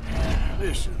being left.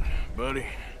 Listen, buddy.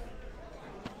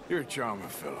 You're a charming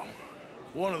fellow.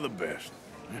 One of the best.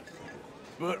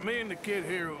 But me and the kid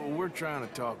here, we're trying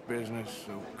to talk business,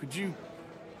 so could you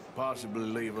possibly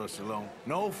leave us alone?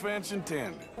 No offense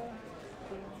intended.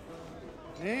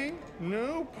 Ain't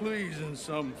no pleasing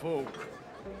some folk.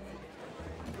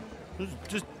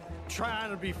 Just trying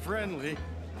to be friendly.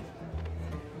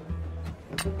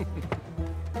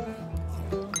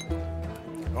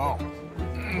 Oh.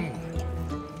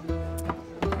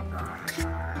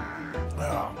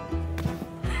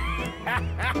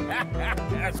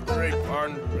 That's great,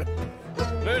 partner.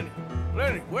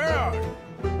 Lenny, where are you?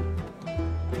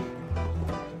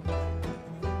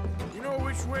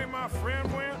 way my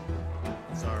friend went?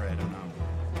 Sorry, I don't know.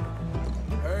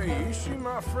 Hey, you see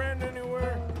my friend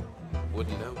anywhere?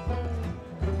 Wouldn't know.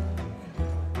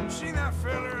 You seen that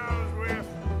fella I was with?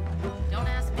 Don't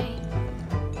ask me.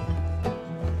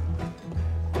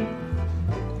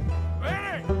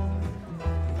 Lenny!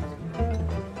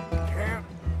 Can't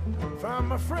find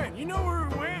my friend. You know where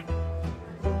he went?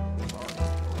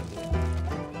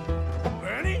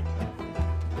 Lenny?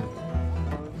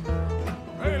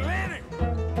 Hey, Lenny!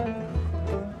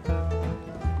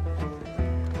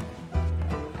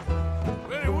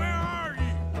 Lenny, where are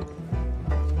you?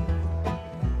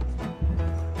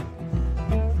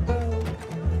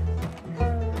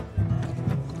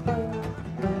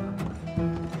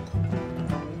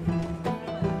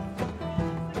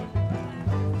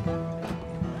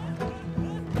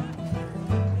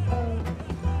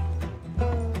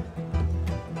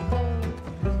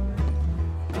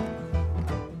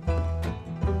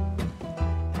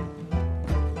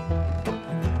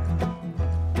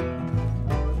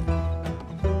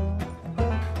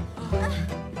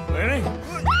 Lenny?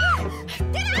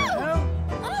 Get out!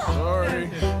 Sorry.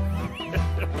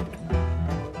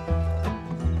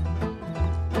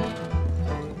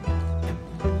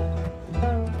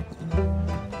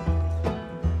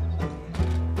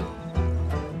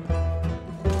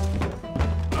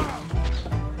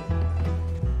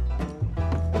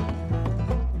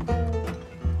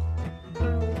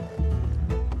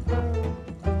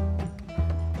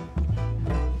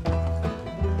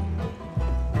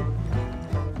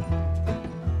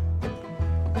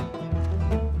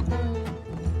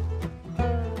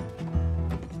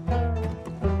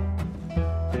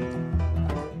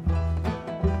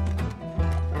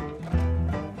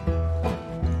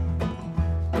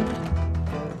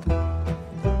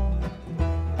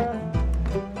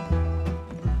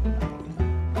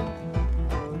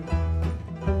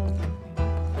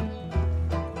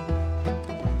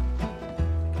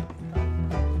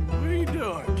 What are you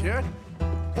doing, kid?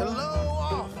 Hello,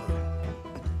 Arthur.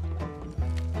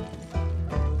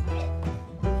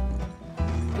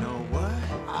 You know what?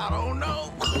 I don't know.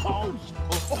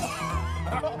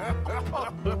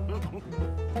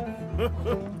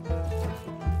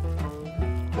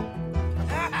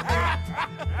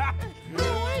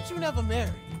 Why ain't you never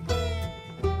married?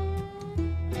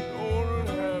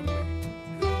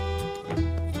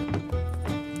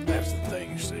 That's the thing,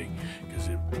 you see, because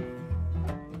it...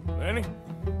 Lenny?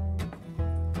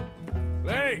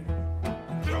 Lenny!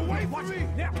 Get away from me!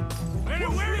 Yeah. Lenny,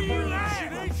 where are you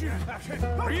at? Ain't you?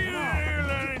 Are you out here,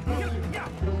 Lenny?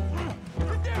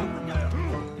 Get down!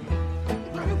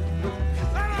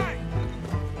 Lenny!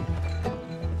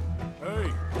 Hey,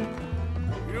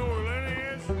 you know where Lenny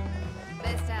is?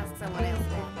 Best ask someone else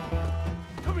that.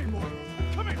 Come here, boy.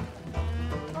 Come here.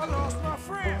 I lost my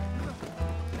friend.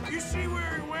 You see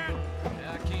where he went?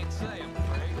 Yeah, I can't say, I'm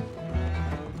afraid.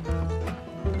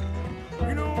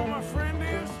 You know where my friend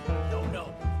is? Don't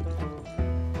know.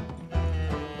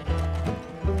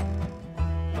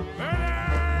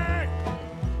 Lenny!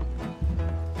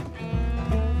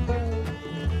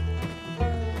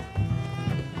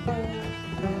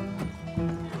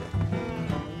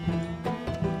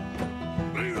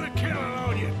 Leave the killing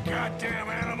on you, goddamn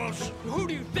animals. Who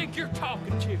do you think you're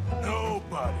talking to?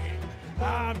 Nobody.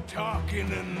 I'm talking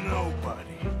to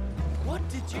nobody. What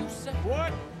did you say?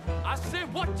 What? I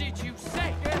said, what did you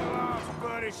say? Get lost,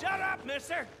 buddy. Shut up,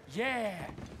 mister! Yeah,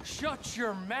 shut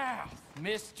your mouth,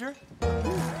 mister.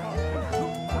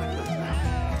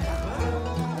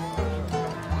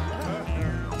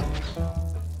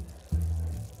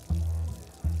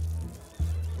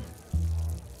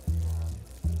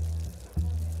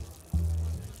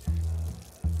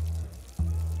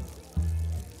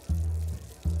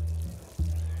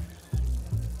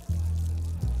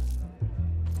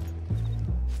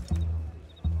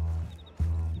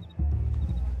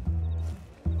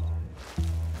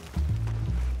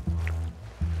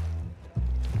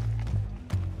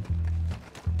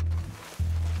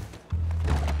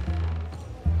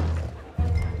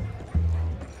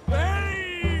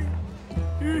 Lenny!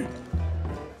 You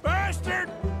bastard!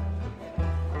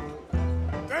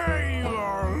 There you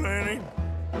are, Lenny.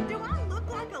 Do I look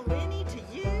like a Lenny to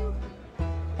you?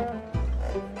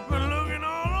 Been looking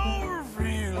all over for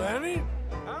you, Lenny.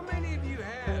 How many of you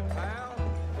had, pal?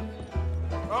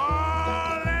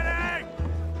 Oh, Lenny!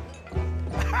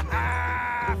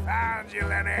 Found you,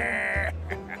 Lenny!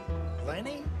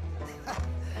 Lenny?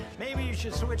 Maybe you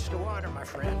should switch to water, my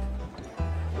friend.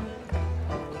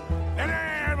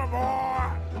 Lenny, my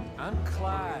boy! I'm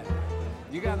Clyde.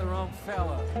 You got the wrong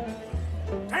fella.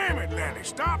 Damn it, Lenny,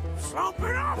 stop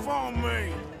slumping off on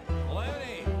me!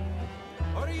 Lenny!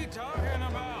 What are are you talking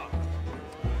about?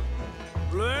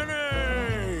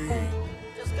 Lenny!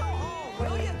 Just go home,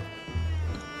 will you?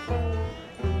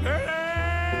 Lenny!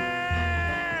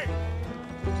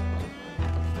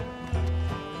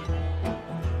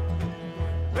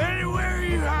 Lenny, where are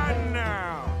you hiding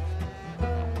now?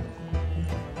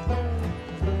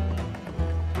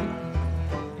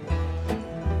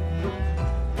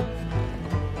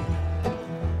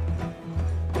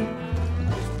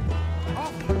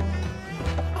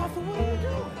 Arthur, what are you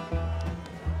doing?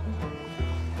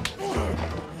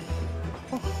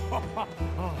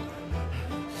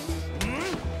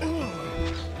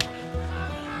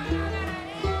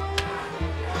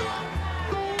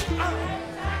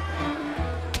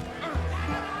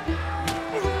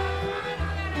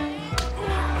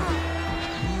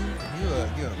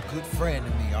 You're a good friend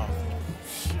to me, Arthur.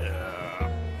 Yeah.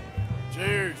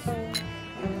 Cheers.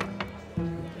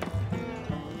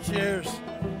 Cheers.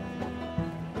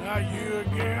 Now you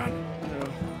again?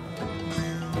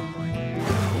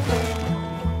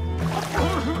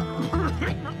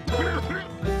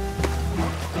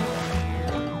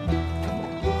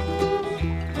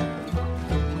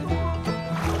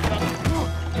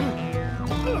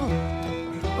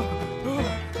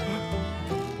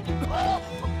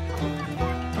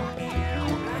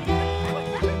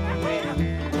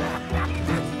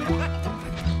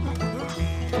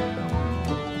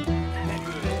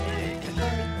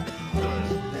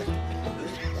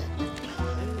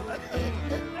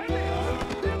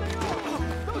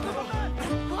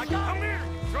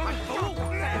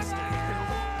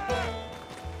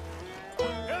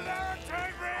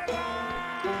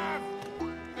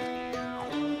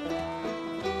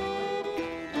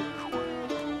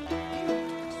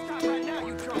 Stop right now,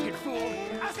 you drunken fool!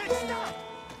 I said stop!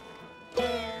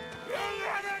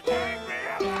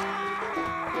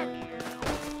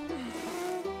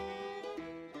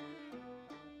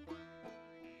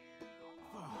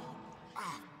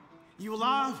 You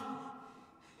alive?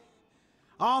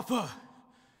 Arthur!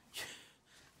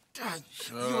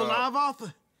 You alive,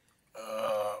 Arthur?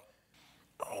 I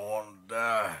want to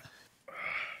die.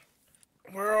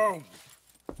 Well,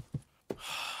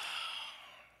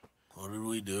 what did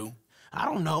we do? I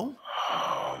don't know.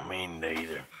 Oh, me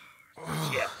neither.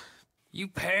 You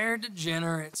pair of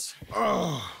degenerates.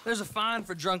 There's a fine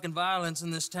for drunken violence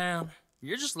in this town.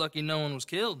 You're just lucky no one was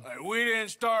killed. Hey, we didn't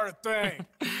start a thing.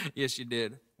 Yes, you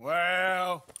did.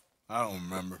 Well, I don't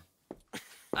remember.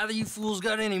 Either you fools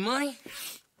got any money?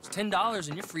 It's $10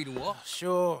 and you're free to walk.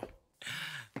 Sure.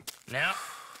 Now,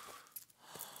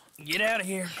 get out of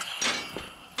here.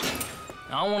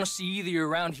 I don't want to see either of you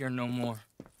around here no more.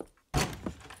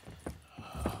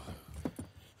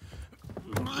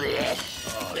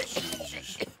 Oh,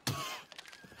 Jesus.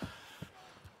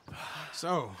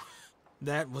 So,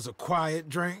 that was a quiet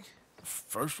drink?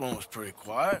 First one was pretty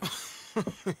quiet.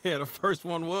 Yeah, the first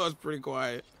one was pretty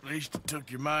quiet. At least it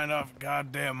took your mind off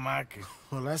goddamn Mica.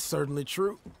 Well, that's certainly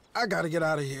true. I gotta get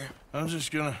out of here. I'm just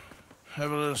gonna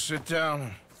have a little sit down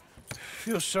and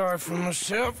feel sorry for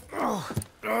myself.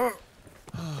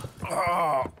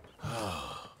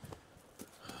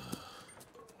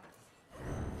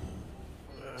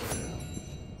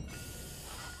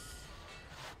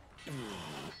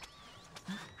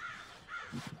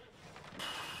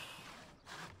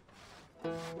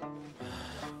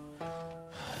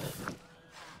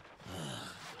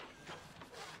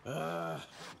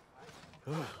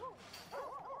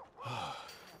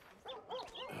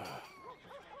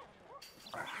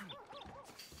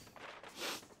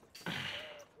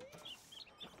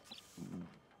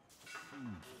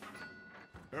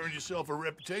 Earned yourself a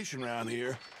reputation around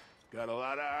here. Got a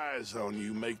lot of eyes on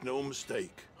you, make no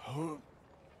mistake.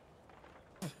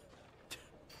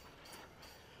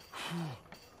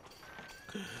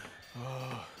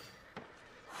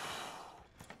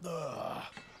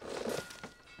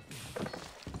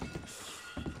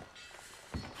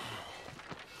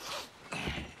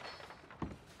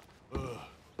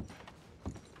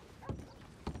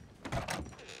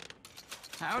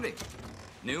 Howdy.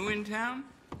 New in town?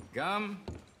 Gum,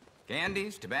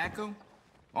 candies, tobacco?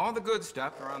 All the good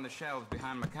stuff are on the shelves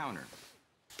behind my counter.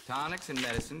 Tonics and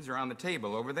medicines are on the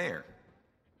table over there.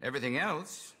 Everything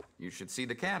else, you should see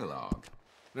the catalog.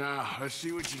 Now, let's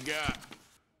see what you got.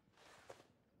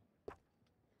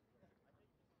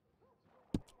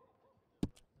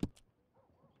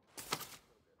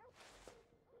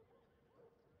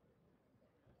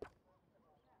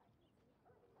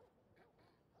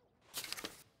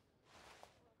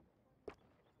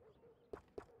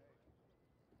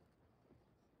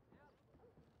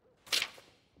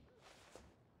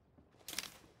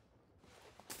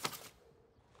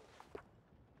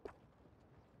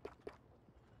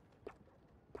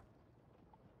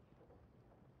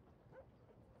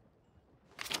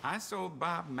 I sold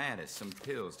Bob Mattis some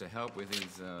pills to help with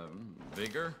his,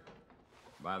 vigor.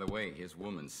 By the way, his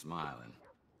woman's smiling.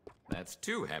 That's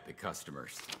 2 happy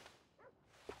customers.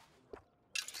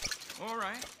 All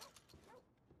right.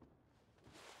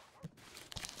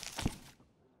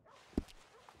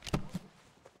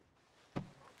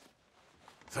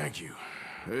 Thank you.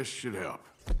 This should help.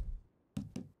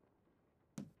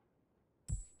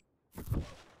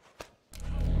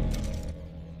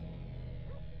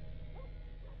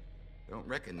 Don't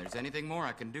reckon there's anything more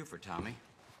I can do for Tommy.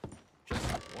 Just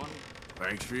one.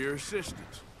 Thanks for your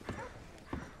assistance.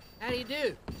 How do you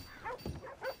do?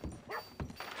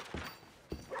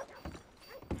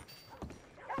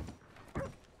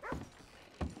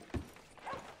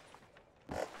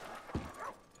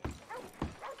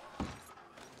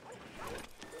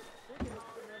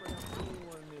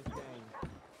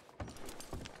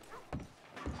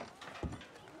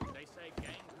 They say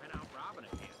gangs been out robbing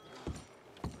again.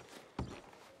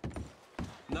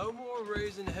 No more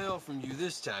raising hell from you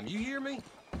this time. You hear me?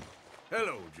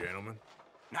 Hello, gentlemen.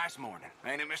 Nice morning,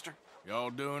 ain't it, mister? Y'all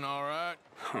doing all right?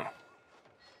 Huh.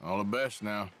 All the best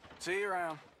now. See you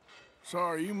around.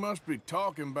 Sorry, you must be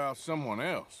talking about someone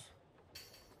else.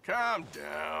 Calm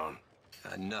down.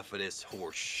 Enough of this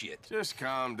horse shit. Just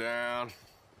calm down.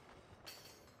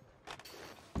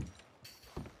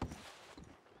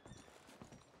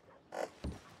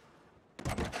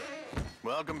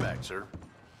 Welcome back, sir.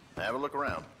 Have a look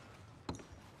around.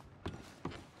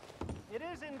 It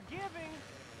is in giving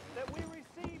that we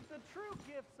receive the true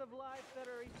gifts of life that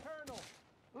are eternal.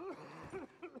 So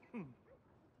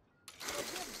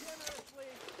give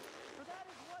generously, for that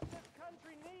is what this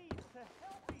country needs, to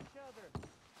help each other.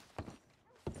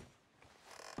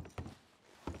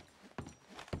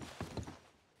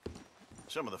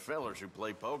 Some of the fellers who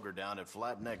play poker down at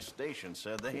Flat Neck Station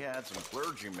said they had some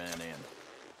clergyman in.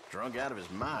 Drunk out of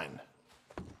his mind.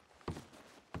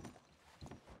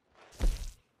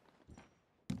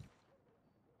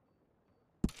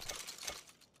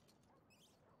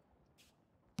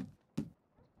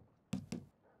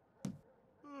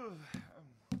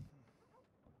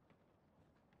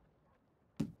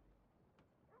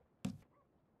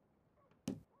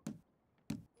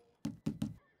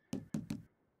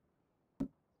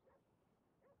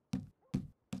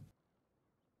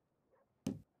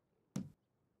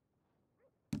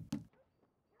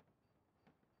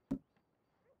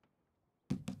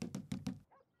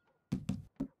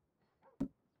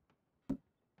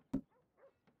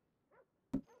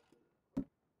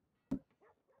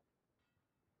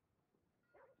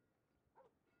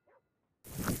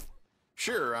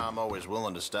 Sure, I'm always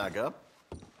willing to stock up.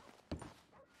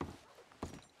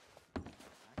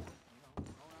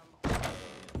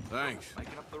 Thanks.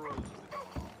 Making up the rules as they go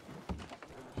along.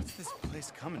 What's this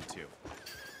place coming to?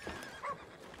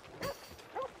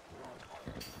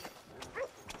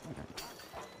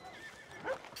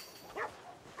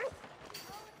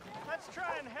 Let's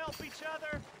try and help each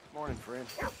other. Morning, friend.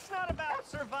 It's not about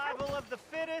survival of the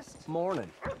fittest. Morning.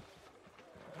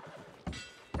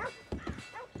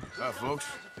 Hi, folks.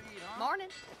 Morning.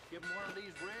 Give him one of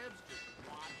these ribs, just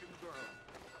watch him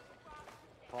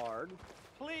grow. Hard.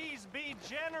 Please be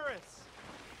generous.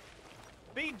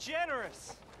 Be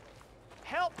generous.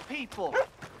 Help people.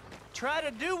 Try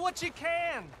to do what you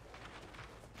can.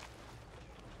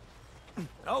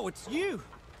 Oh, it's you.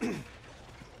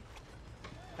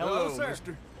 Hello, sir.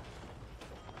 mister.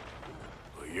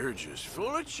 Well, you're just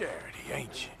full of charity,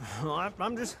 ain't you? Well,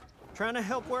 I'm just trying to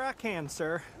help where I can,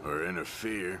 sir. Or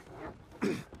interfere.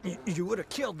 You would have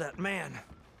killed that man.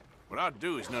 What I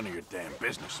do is none of your damn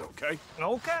business, okay?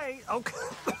 Okay.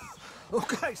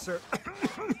 Okay, sir.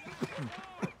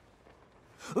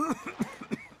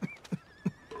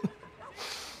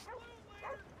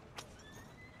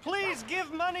 Please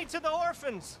give money to the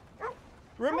orphans.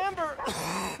 Remember,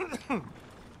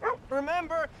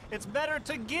 it's better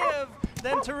to give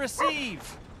than to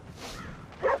receive.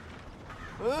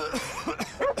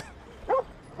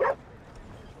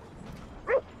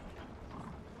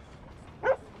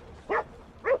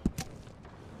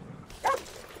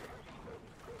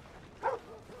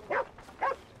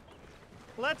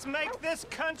 Let's make this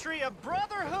country a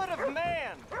brotherhood of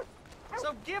man.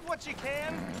 So give what you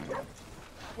can.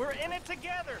 We're in it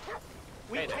together.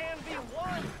 We can be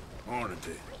one. Morning to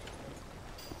you.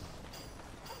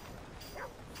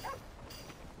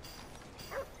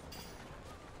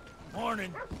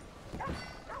 Morning.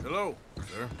 Hello,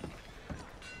 sir.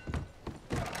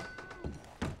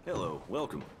 Hello,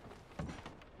 welcome.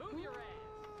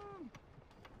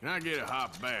 Can I get a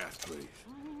hot bath, please?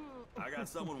 I got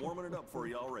someone warming it up for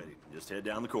you already. Just head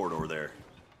down the corridor there.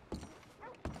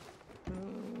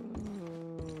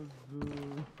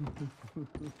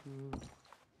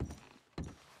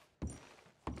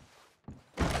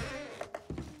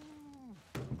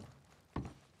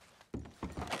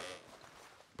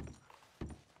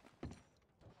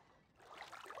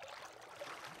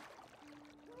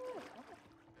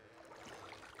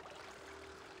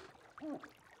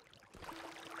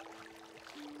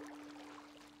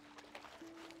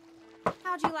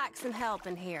 How'd you like some help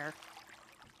in here?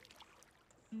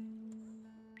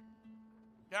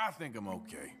 Yeah, I think I'm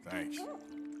okay, thanks.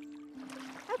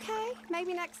 Okay,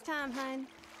 maybe next time, hun.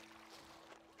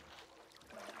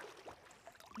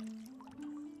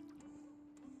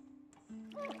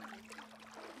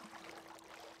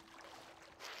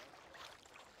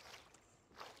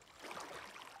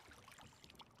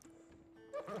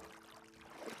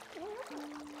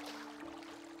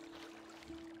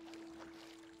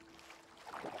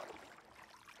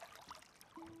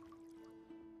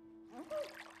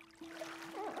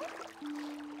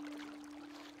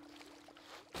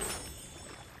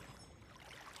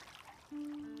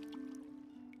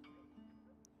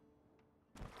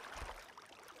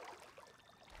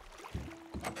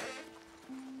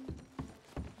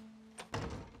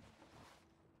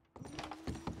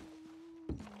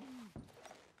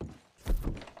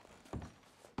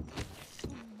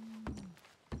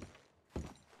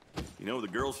 You know, the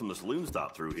girls from the saloon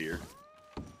stopped through here.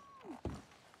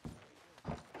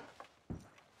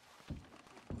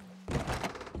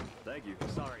 Thank you.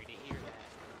 Sorry to hear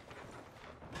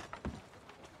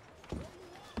that.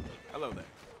 Hello there.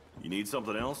 You need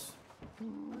something else?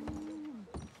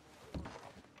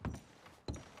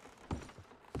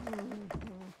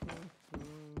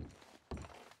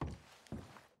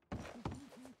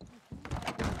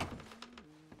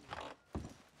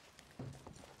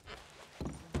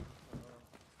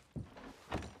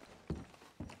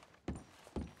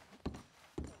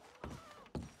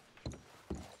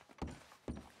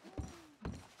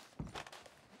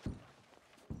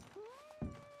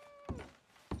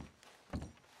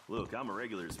 Look, I'm a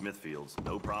regular at Smithfield's.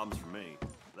 No problems for me.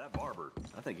 That barber,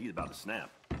 I think he's about to snap.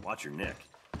 Watch your neck.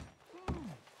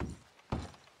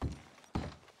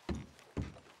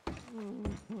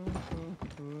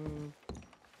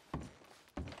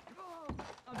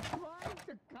 I'm trying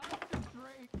to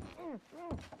concentrate.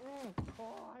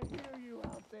 Oh, I hear you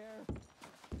out there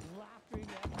laughing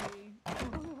at me.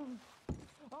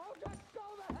 Oh, just go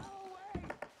the hell away!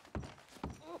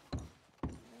 Oh,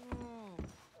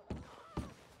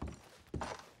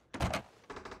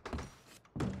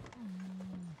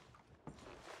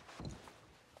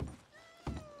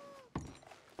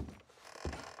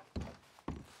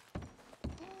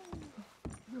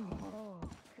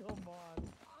 come on.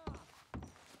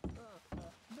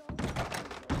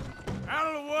 Out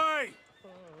of the way!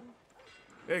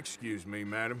 Excuse me,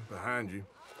 madam, behind you.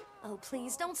 Oh,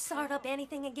 please, don't start up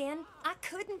anything again. I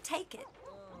couldn't take it.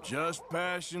 Just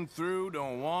passing through,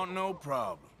 don't want no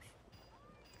problems.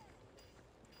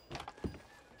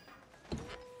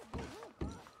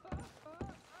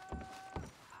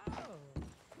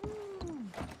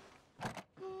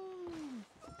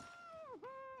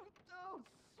 Oh,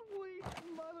 sweet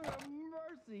mother of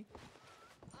mercy.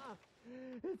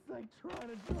 It's like trying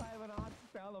to drive an ox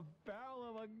down the barrel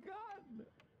of a gun.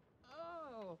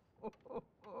 Oh.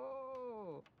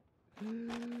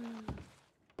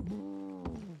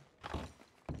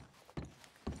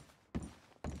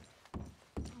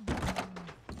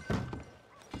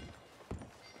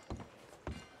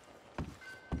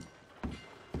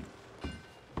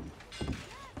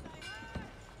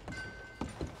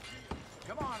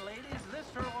 Come on, ladies. This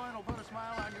sirloin will put a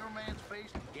smile on your man's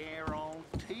face,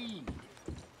 guaranteed.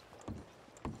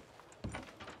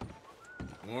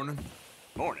 Morning.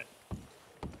 Morning.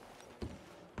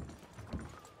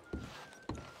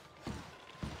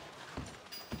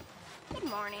 Good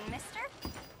morning, mister.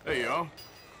 Hey, y'all.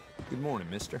 Good morning,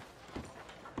 mister.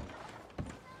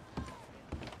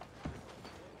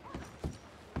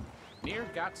 Near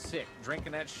got sick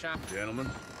drinking that shot. Gentlemen.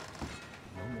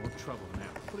 No more trouble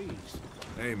now, please.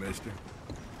 Hey, mister.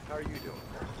 How are you doing?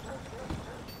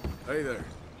 Hey there.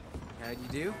 How'd you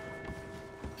do?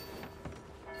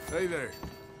 Hey there.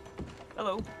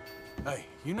 Hello. Hey,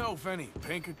 you know if any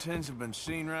Pinkertons have been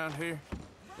seen around here?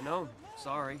 No,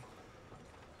 sorry.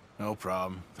 No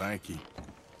problem, thank you.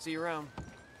 See you around.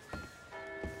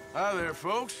 Hi there,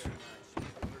 folks.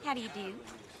 How do you do?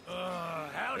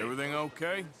 Howdy. Everything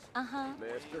okay? Uh-huh.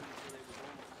 Mister.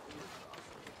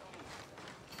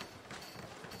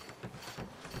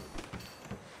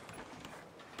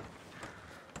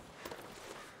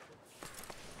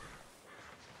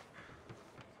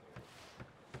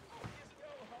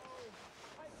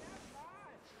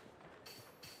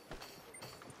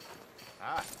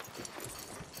 Ah.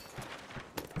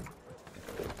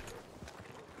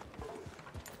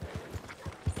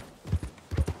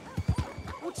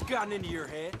 What's gotten into your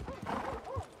head?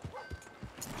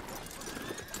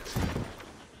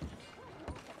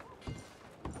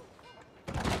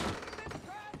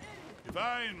 If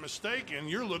I ain't mistaken,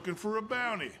 you're looking for a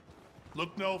bounty.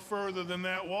 Look no further than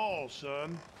that wall,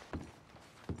 son.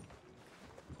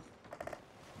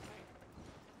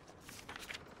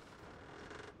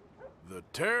 The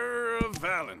Terror of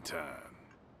Valentine.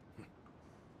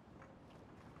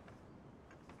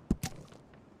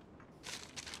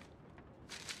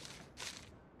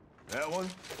 That one?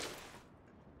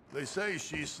 They say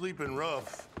she's sleeping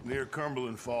rough near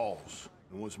Cumberland Falls.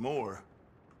 And what's more,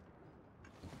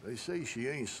 they say she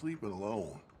ain't sleeping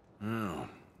alone. Oh,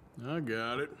 I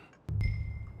got it.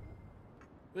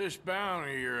 This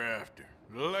bounty you're after,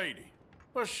 the lady,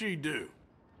 what's she do?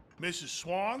 Mrs.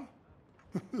 Swan?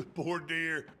 Poor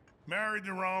dear. Married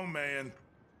the wrong man.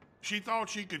 She thought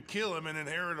she could kill him and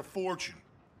inherit a fortune.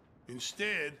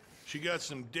 Instead, she got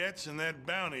some debts and that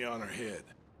bounty on her head.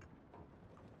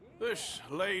 This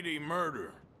lady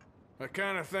murder, that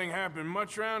kind of thing happen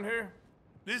much around here?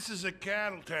 This is a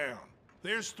cattle town.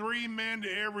 There's 3 men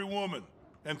to every woman,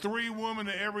 and 3 women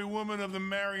to every woman of the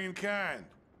marrying kind.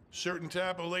 Certain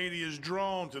type of lady is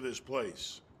drawn to this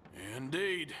place.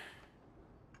 Indeed.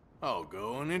 I'll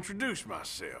go and introduce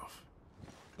myself.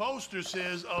 Poster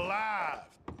says alive.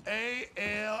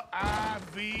 A-L-I-V-E.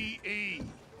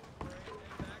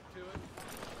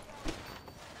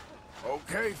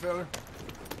 Okay, fella.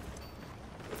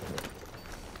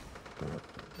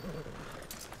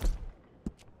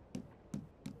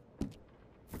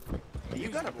 You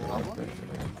got a problem?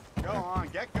 Go on,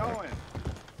 get going.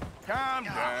 Calm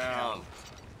down.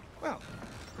 Well,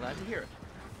 glad to hear it.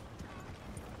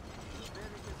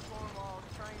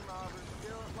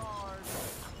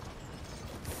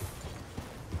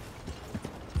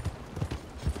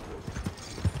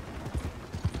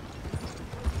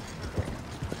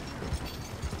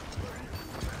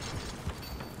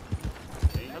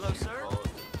 Hello, sir.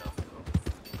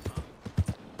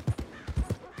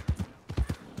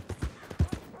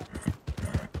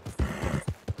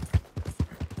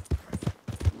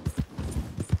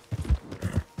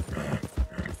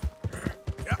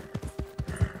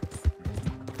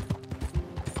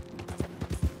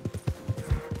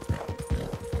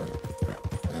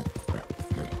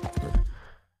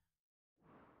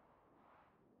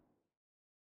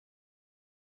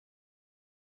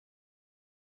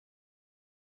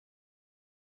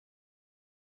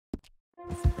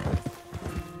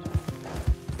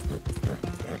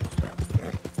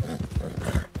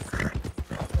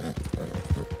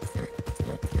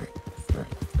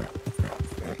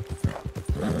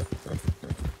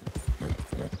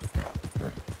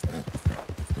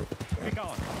 Be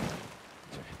gone.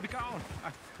 Be gone.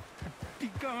 Be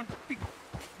gone.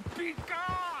 Be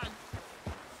gone.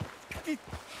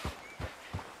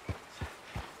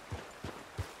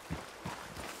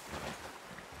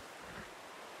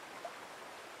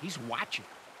 He's watching.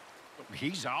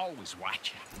 He's always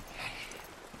watching.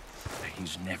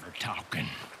 He's never talking.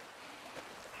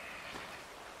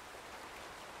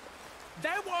 They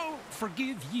won't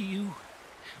forgive you.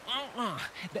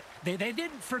 They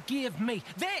didn't forgive me.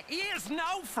 There is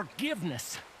no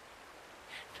forgiveness.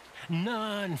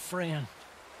 None, friend.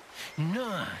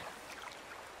 None.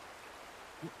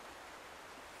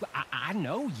 I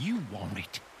know you want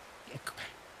it.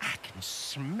 I can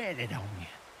smell it on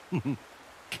you.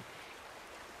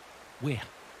 Well,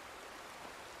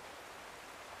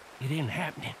 it isn't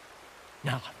happening.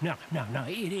 No,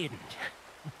 it isn't.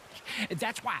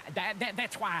 That's why,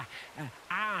 that's why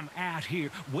I'm out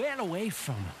here, well away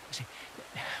from them. See,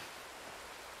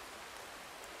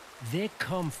 they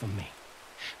come for me,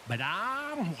 but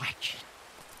I'm watching.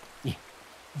 Yeah.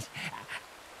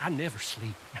 I never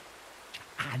sleep.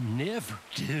 I never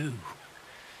do.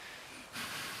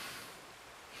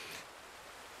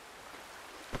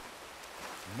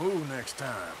 Move next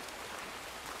time.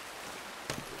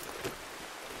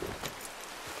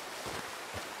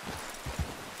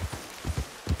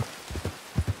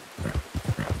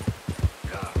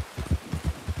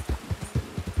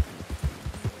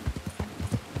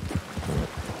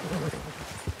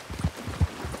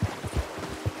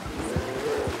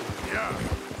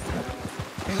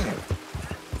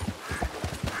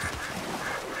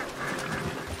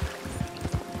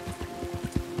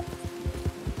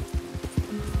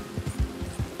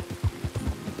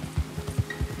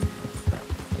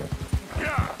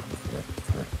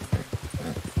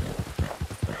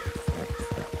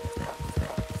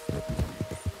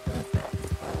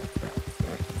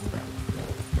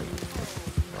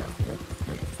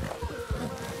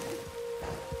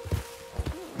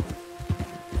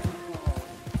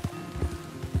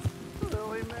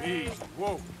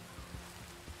 Whoa.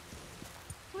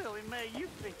 Lily Mae, you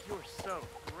think you're so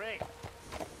great.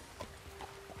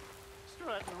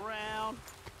 Strutting around,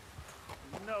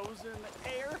 nose in the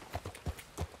air.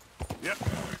 Yep.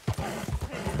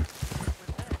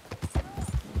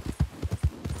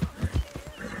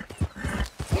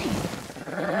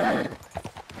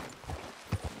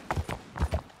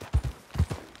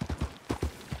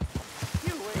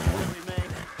 You wait, Lily Mae.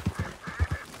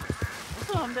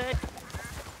 Someday.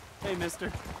 Hey,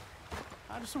 mister.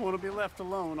 I just want to be left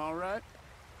alone, all right?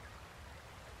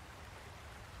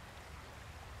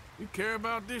 You care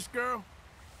about this girl?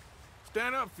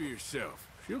 Stand up for yourself.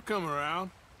 She'll come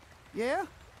around. Yeah?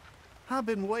 I've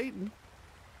been waiting.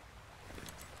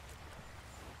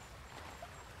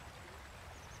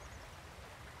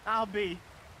 I'll be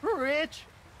rich.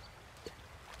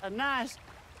 A nice,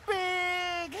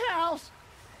 big house.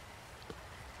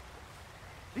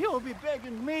 You'll be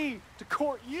begging me to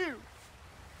court you.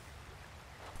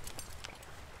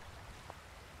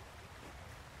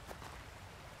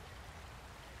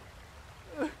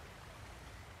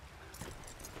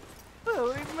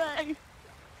 Lily Mae.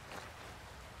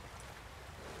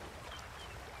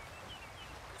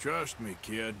 Trust me,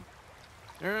 kid.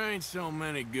 There ain't so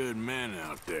many good men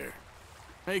out there.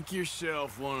 Make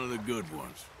yourself one of the good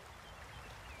ones.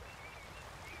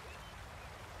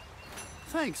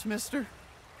 Thanks, mister.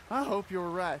 I hope you're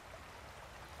right.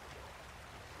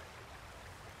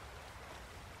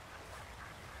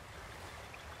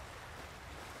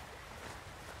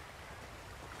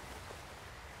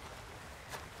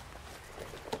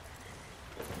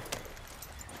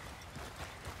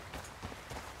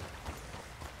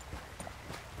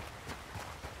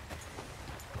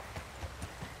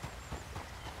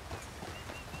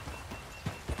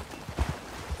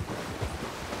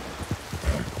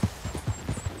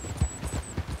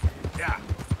 Yeah.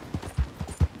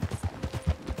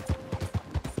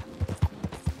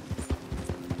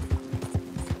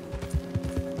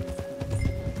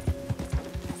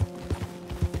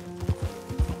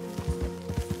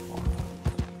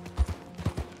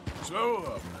 Slow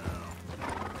up now.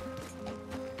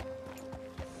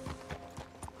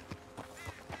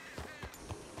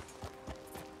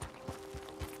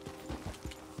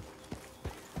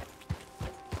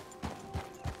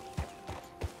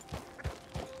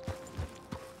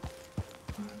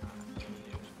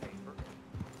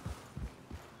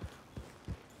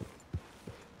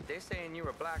 They're saying you're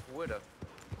a black widow.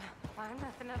 Why, I'm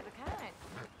nothing of the kind.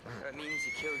 That means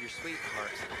you killed your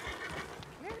sweetheart.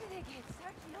 Where do they get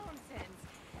such nonsense?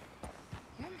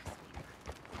 You must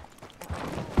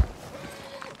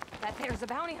be... That there's a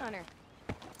bounty hunter.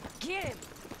 Get him!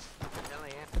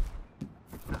 Elliot.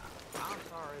 I'm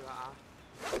sorry,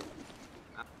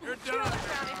 You're Kill done. the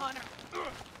bounty hunter!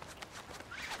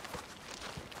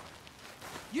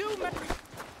 You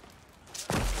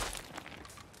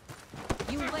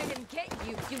You let him get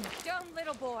you, you dumb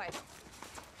little boy.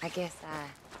 I guess I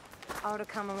ought to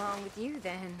come along with you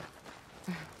then.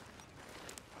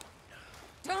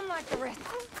 Don't like the rest.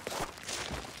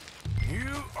 You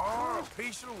are a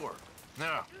piece of work.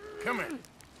 Now, come here.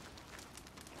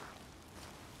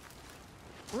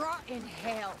 Rot in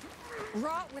hell.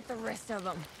 Rot with the rest of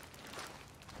them.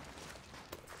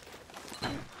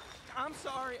 I'm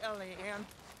sorry, Ellie Ann.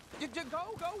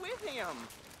 Go with him.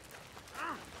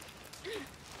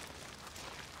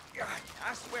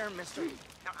 I swear, mister,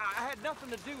 I had nothing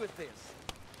to do with this.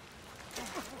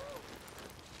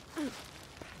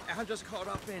 I'm just caught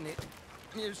up in it.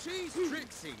 She's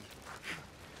Trixie.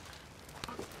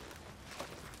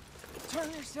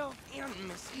 Turn yourself in,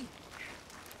 Missy.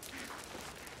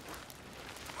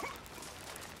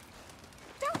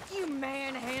 Don't you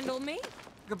manhandle me.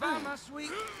 Goodbye, my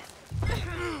sweet.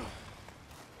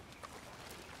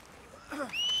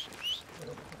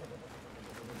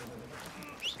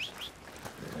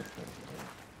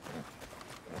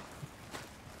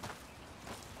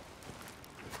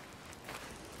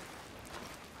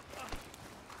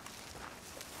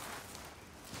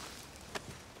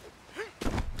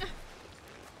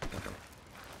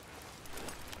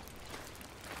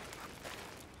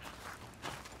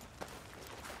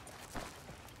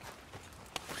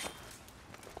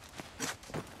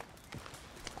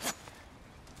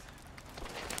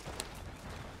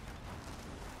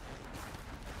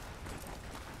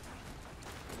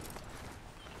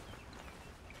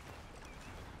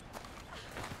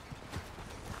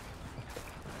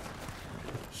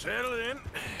 Settle in.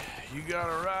 You got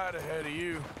a ride ahead of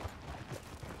you.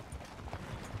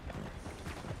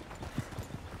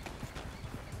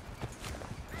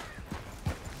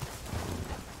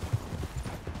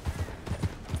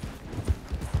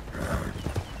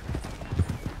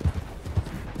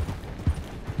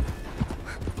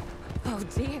 Oh,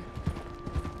 dear.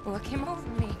 What came over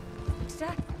me?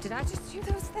 Did I just do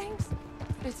those things?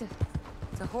 It's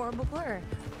a horrible blur.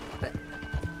 But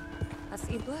I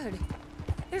see blood.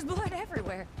 There's blood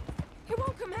everywhere. It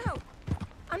won't come out.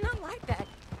 I'm not like that.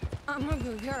 I'm a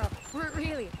good girl.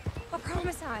 Really. I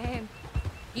promise I am.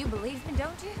 You believe me,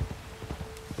 don't you?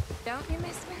 Don't you,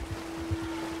 mister?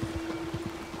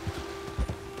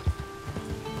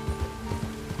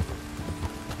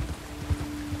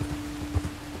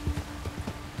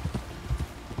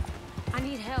 I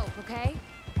need help, okay?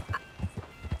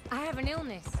 I have an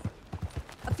illness.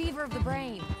 A fever of the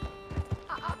brain.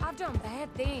 I've done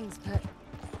bad things, but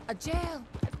a jail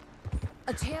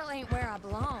ain't where I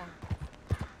belong.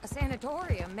 A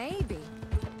sanatorium, maybe.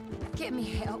 Get me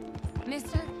help,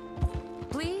 mister.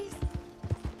 Please?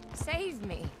 Save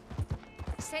me.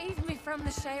 Save me from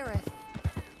the sheriff.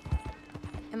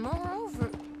 And moreover,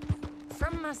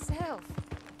 from myself.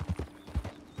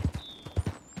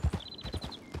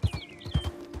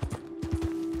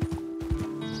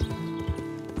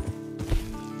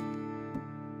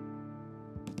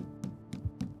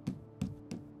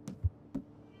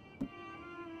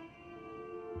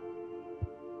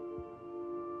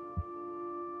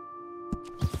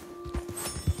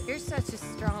 You're such a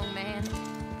strong man.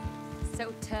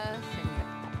 So tough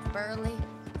and burly.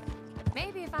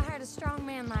 Maybe if I had a strong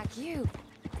man like you,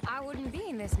 I wouldn't be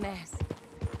in this mess.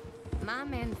 My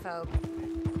menfolk,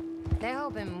 they all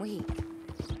been weak.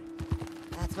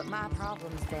 That's what my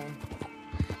problem's been.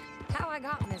 How I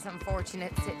got in this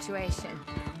unfortunate situation.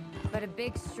 But a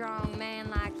big, strong man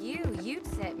like you, you'd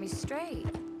set me straight.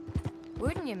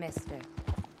 Wouldn't you, mister?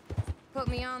 Put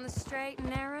me on the straight and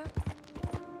narrow?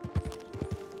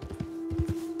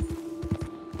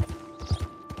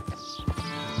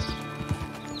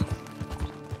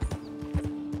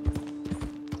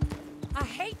 I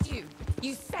hate you,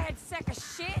 you sad sack of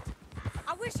shit!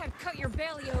 I wish I'd cut your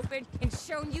belly open and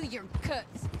shown you your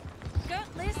guts.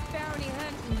 Gutless bounty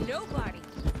hunting nobody.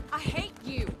 I hate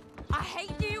you. I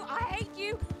hate you. I hate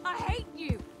you. I hate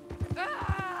you.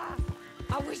 Ah!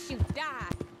 I wish you'd die.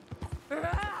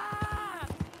 Ah!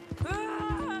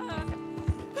 Ah!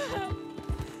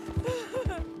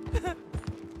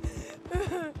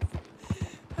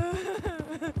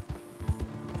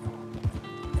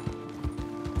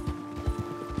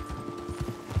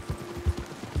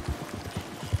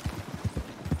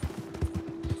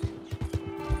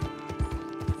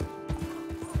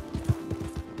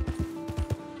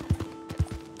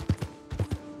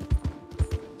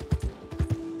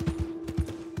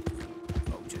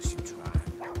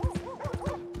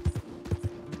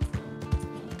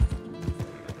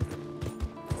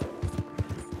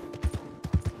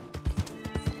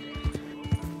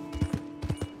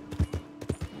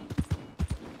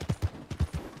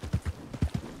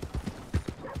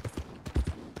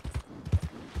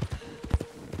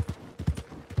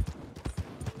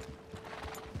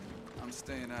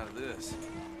 Staying out of this.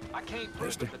 I can't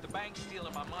prove it, but the bank's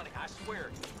stealing my money. I swear,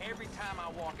 every time I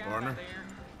walk out Partner? of there...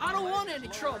 I don't want any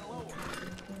trouble.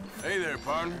 Hey there,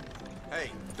 partner. Hey,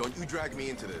 don't you drag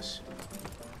me into this.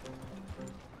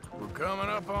 We're coming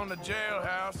up on the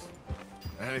jailhouse.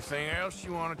 Anything else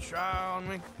you want to try on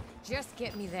me? Just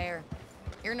get me there.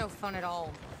 You're no fun at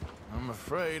all. I'm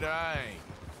afraid I ain't.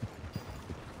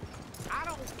 I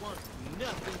don't want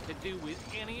nothing to do with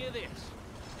any of this.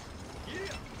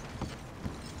 Yeah.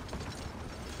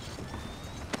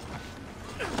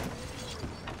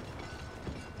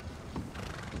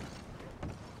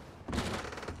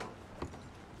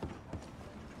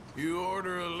 You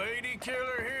order a lady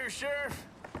killer here, Sheriff?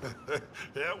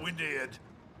 Yeah, we did.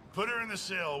 Put her in the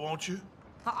cell, won't you?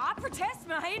 I protest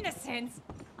my innocence.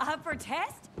 I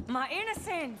protest my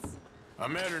innocence. I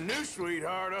met her new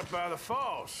sweetheart up by the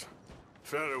falls.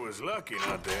 Fella was lucky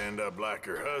not to end up like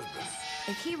her husband.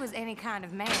 If he was any kind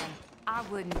of man, I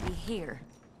wouldn't be here.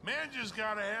 Men just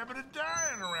got a habit of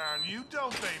dying around you,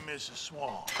 don't they, Mrs.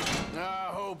 Swan? I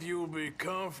hope you'll be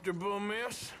comfortable,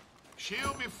 miss.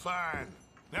 She'll be fine.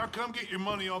 Now come get your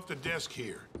money off the desk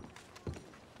here.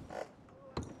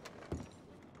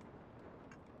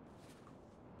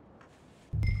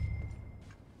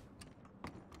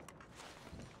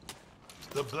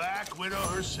 The Black Widow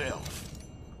herself.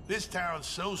 This town's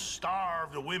so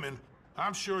starved of women,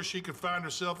 I'm sure she could find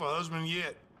herself a husband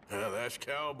yet. That's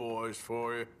cowboys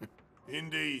for you.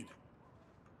 Indeed.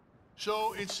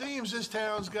 So it seems this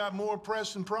town's got more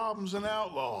pressing problems than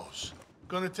outlaws.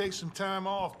 Gonna take some time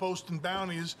off posting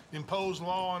bounties, impose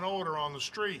law and order on the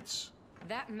streets.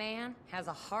 That man has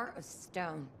a heart of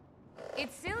stone.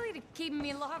 It's silly to keep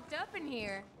me locked up in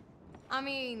here. I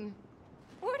mean,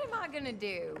 what am I gonna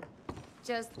do?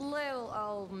 just little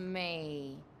old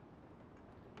me.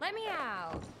 Let me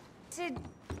out to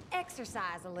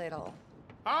exercise a little.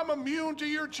 I'm immune to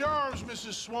your charms,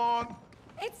 Mrs. Swan.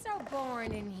 It's so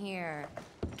boring in here.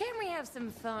 Can we have some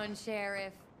fun,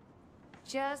 Sheriff?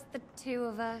 Just the two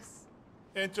of us?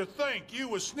 And to think you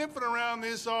was sniffing around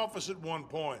this office at one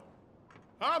point.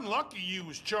 I'm lucky you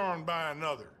was charmed by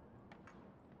another.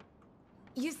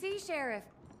 You see, Sheriff,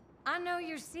 I know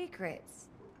your secrets.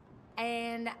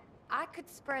 And I could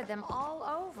spread them all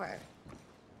over.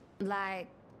 Like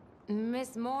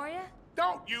Miss Moria?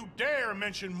 Don't you dare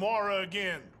mention Moira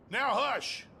again. Now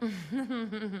hush.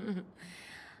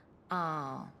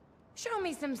 Oh, show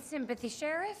me some sympathy,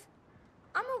 Sheriff.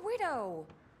 I'm a widow.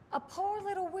 A poor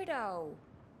little widow.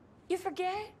 You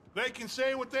forget? They can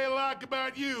say what they like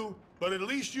about you, but at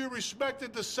least you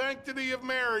respected the sanctity of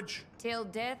marriage. Till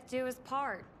death do us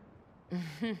part.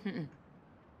 Read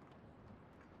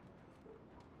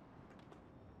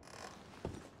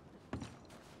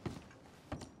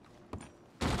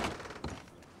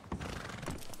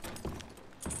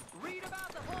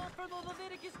about the hunt for the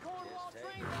Leviticus Cornwall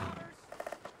train robbers.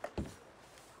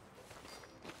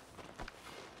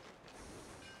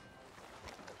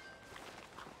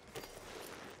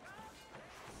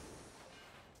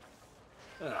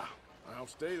 Yeah, I'll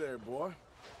stay there, boy.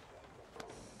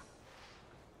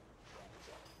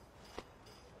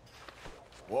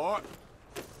 What?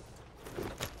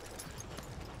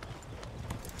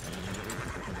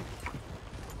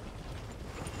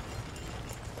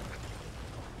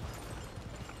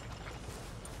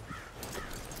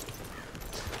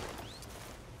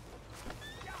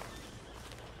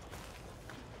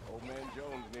 Old man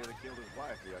Jones nearly killed his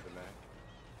wife the other night.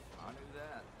 I knew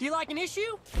that. Do you like an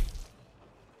issue?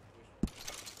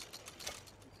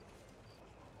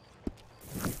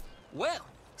 Well,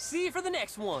 see you for the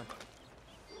next one.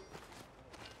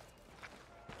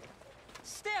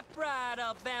 Step right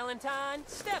up, Valentine.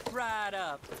 Step right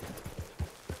up.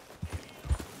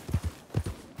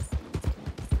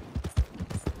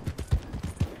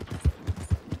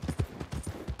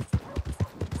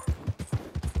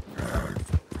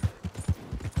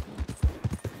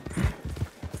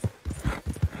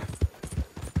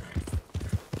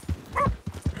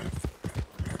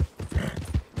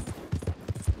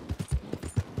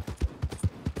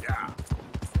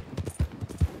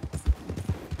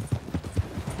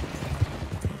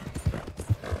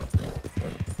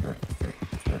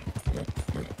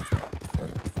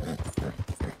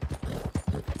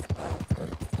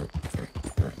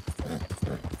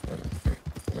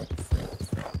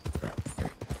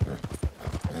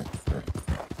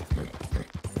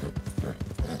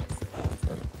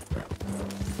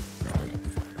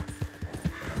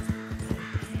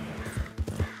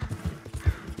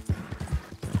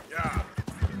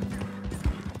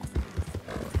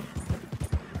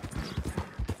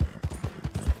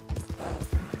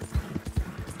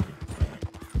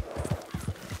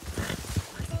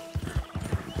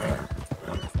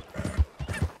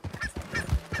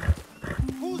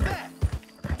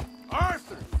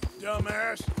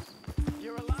 Dumbass.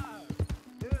 You're alive.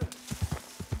 Good.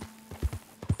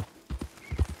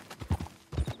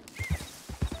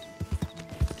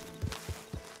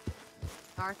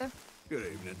 Arthur?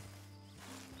 Good evening.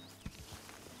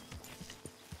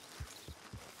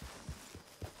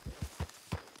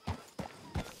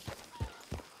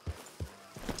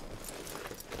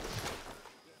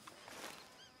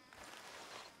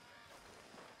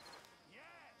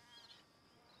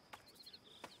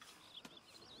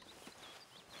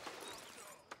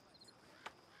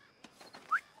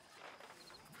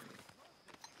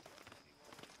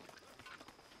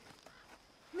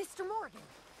 Mr. Morgan!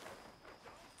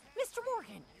 Mr.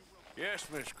 Morgan! Yes,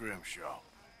 Miss Grimshaw.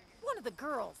 One of the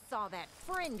girls saw that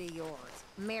friend of yours,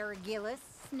 Mary Gillis,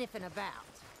 sniffing about.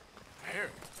 Mary?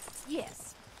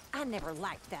 Yes. I never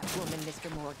liked that woman,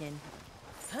 Mr. Morgan.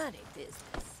 Funny business.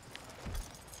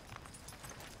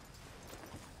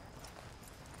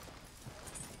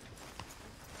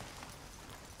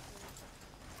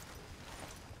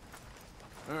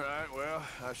 All right, well,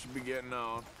 I should be getting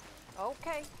on.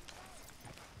 Okay.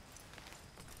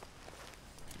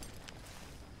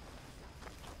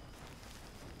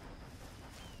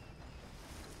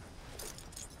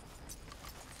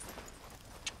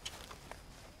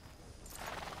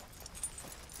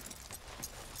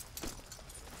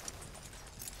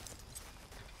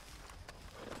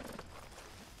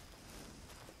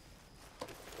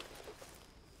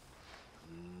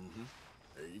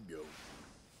 There you go.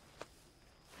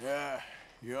 Yeah,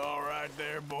 you all right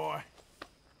there, boy?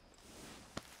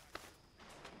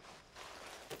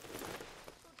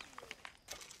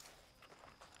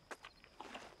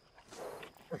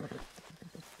 Good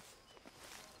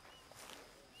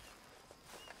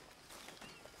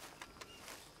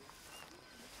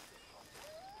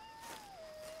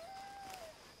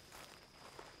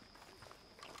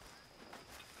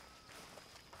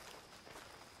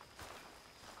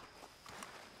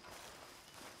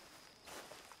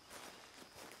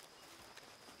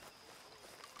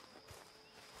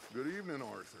evening,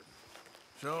 Arthur.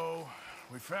 So,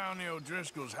 we found the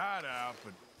O'Driscolls' hideout,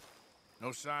 but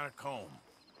no sign of Colm.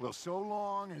 Well, so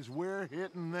long as we're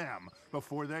hitting them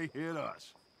before they hit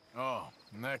us. Oh,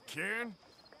 and that Kieran?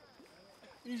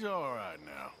 He's all right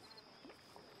now.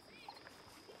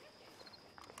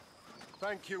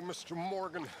 Thank you, Mr.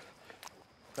 Morgan.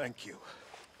 Thank you.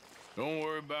 Don't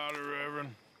worry about it,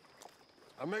 Reverend.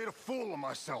 I made a fool of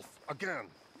myself again.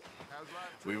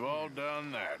 We've all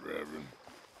done that, Reverend.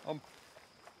 I'm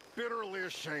bitterly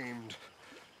ashamed.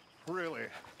 Really,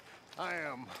 I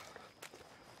am.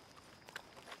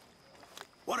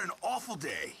 What an awful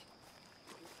day.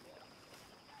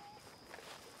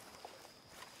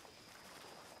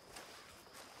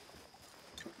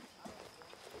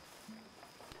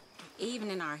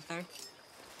 Evening, Arthur.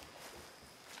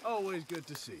 Always good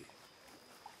to see you.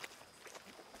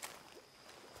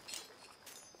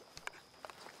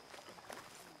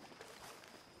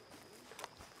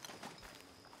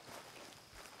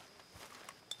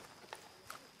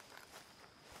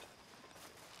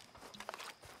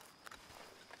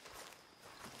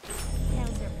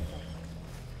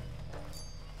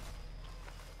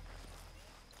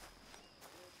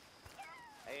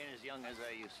 I ain't as young as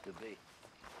I used to be.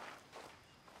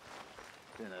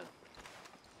 Been a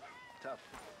tough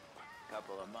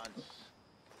couple of months.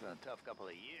 Been a tough couple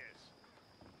of years.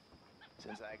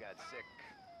 Since I got sick.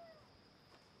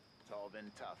 It's all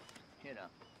been tough, you know.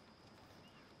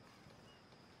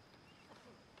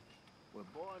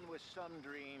 We're born with some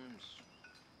dreams.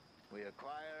 We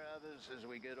acquire others as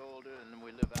we get older, and then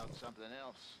we live out something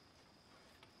else.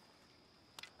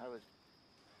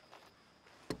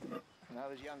 When I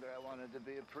was younger, I wanted to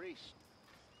be a priest.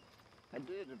 I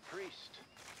did, a priest.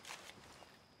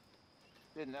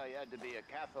 Didn't know you had to be a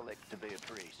Catholic to be a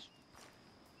priest.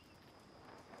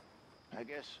 I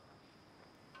guess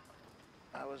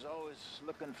I was always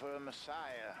looking for a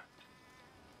Messiah.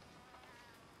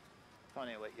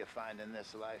 Funny what you find in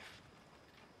this life.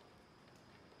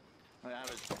 When I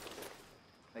was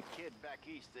a kid back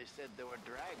east, they said there were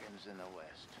dragons in the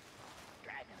West.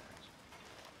 Dragons.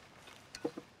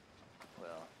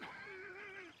 Well,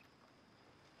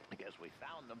 I guess we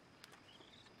found them.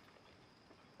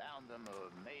 Found them, or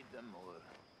made them, or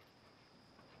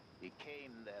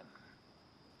became them.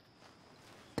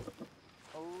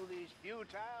 Oh, these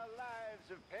futile lives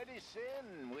of petty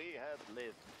sin we have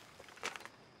lived.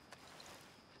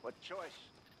 What choice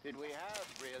did we have,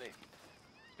 really?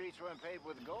 Streets weren't paved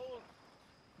with gold.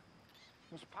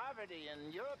 There's poverty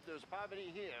in Europe, there's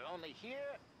poverty here. Only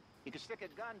here, you can stick a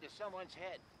gun to someone's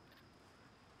head.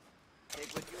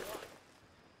 Take what you want.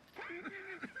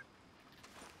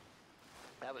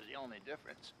 That was the only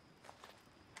difference.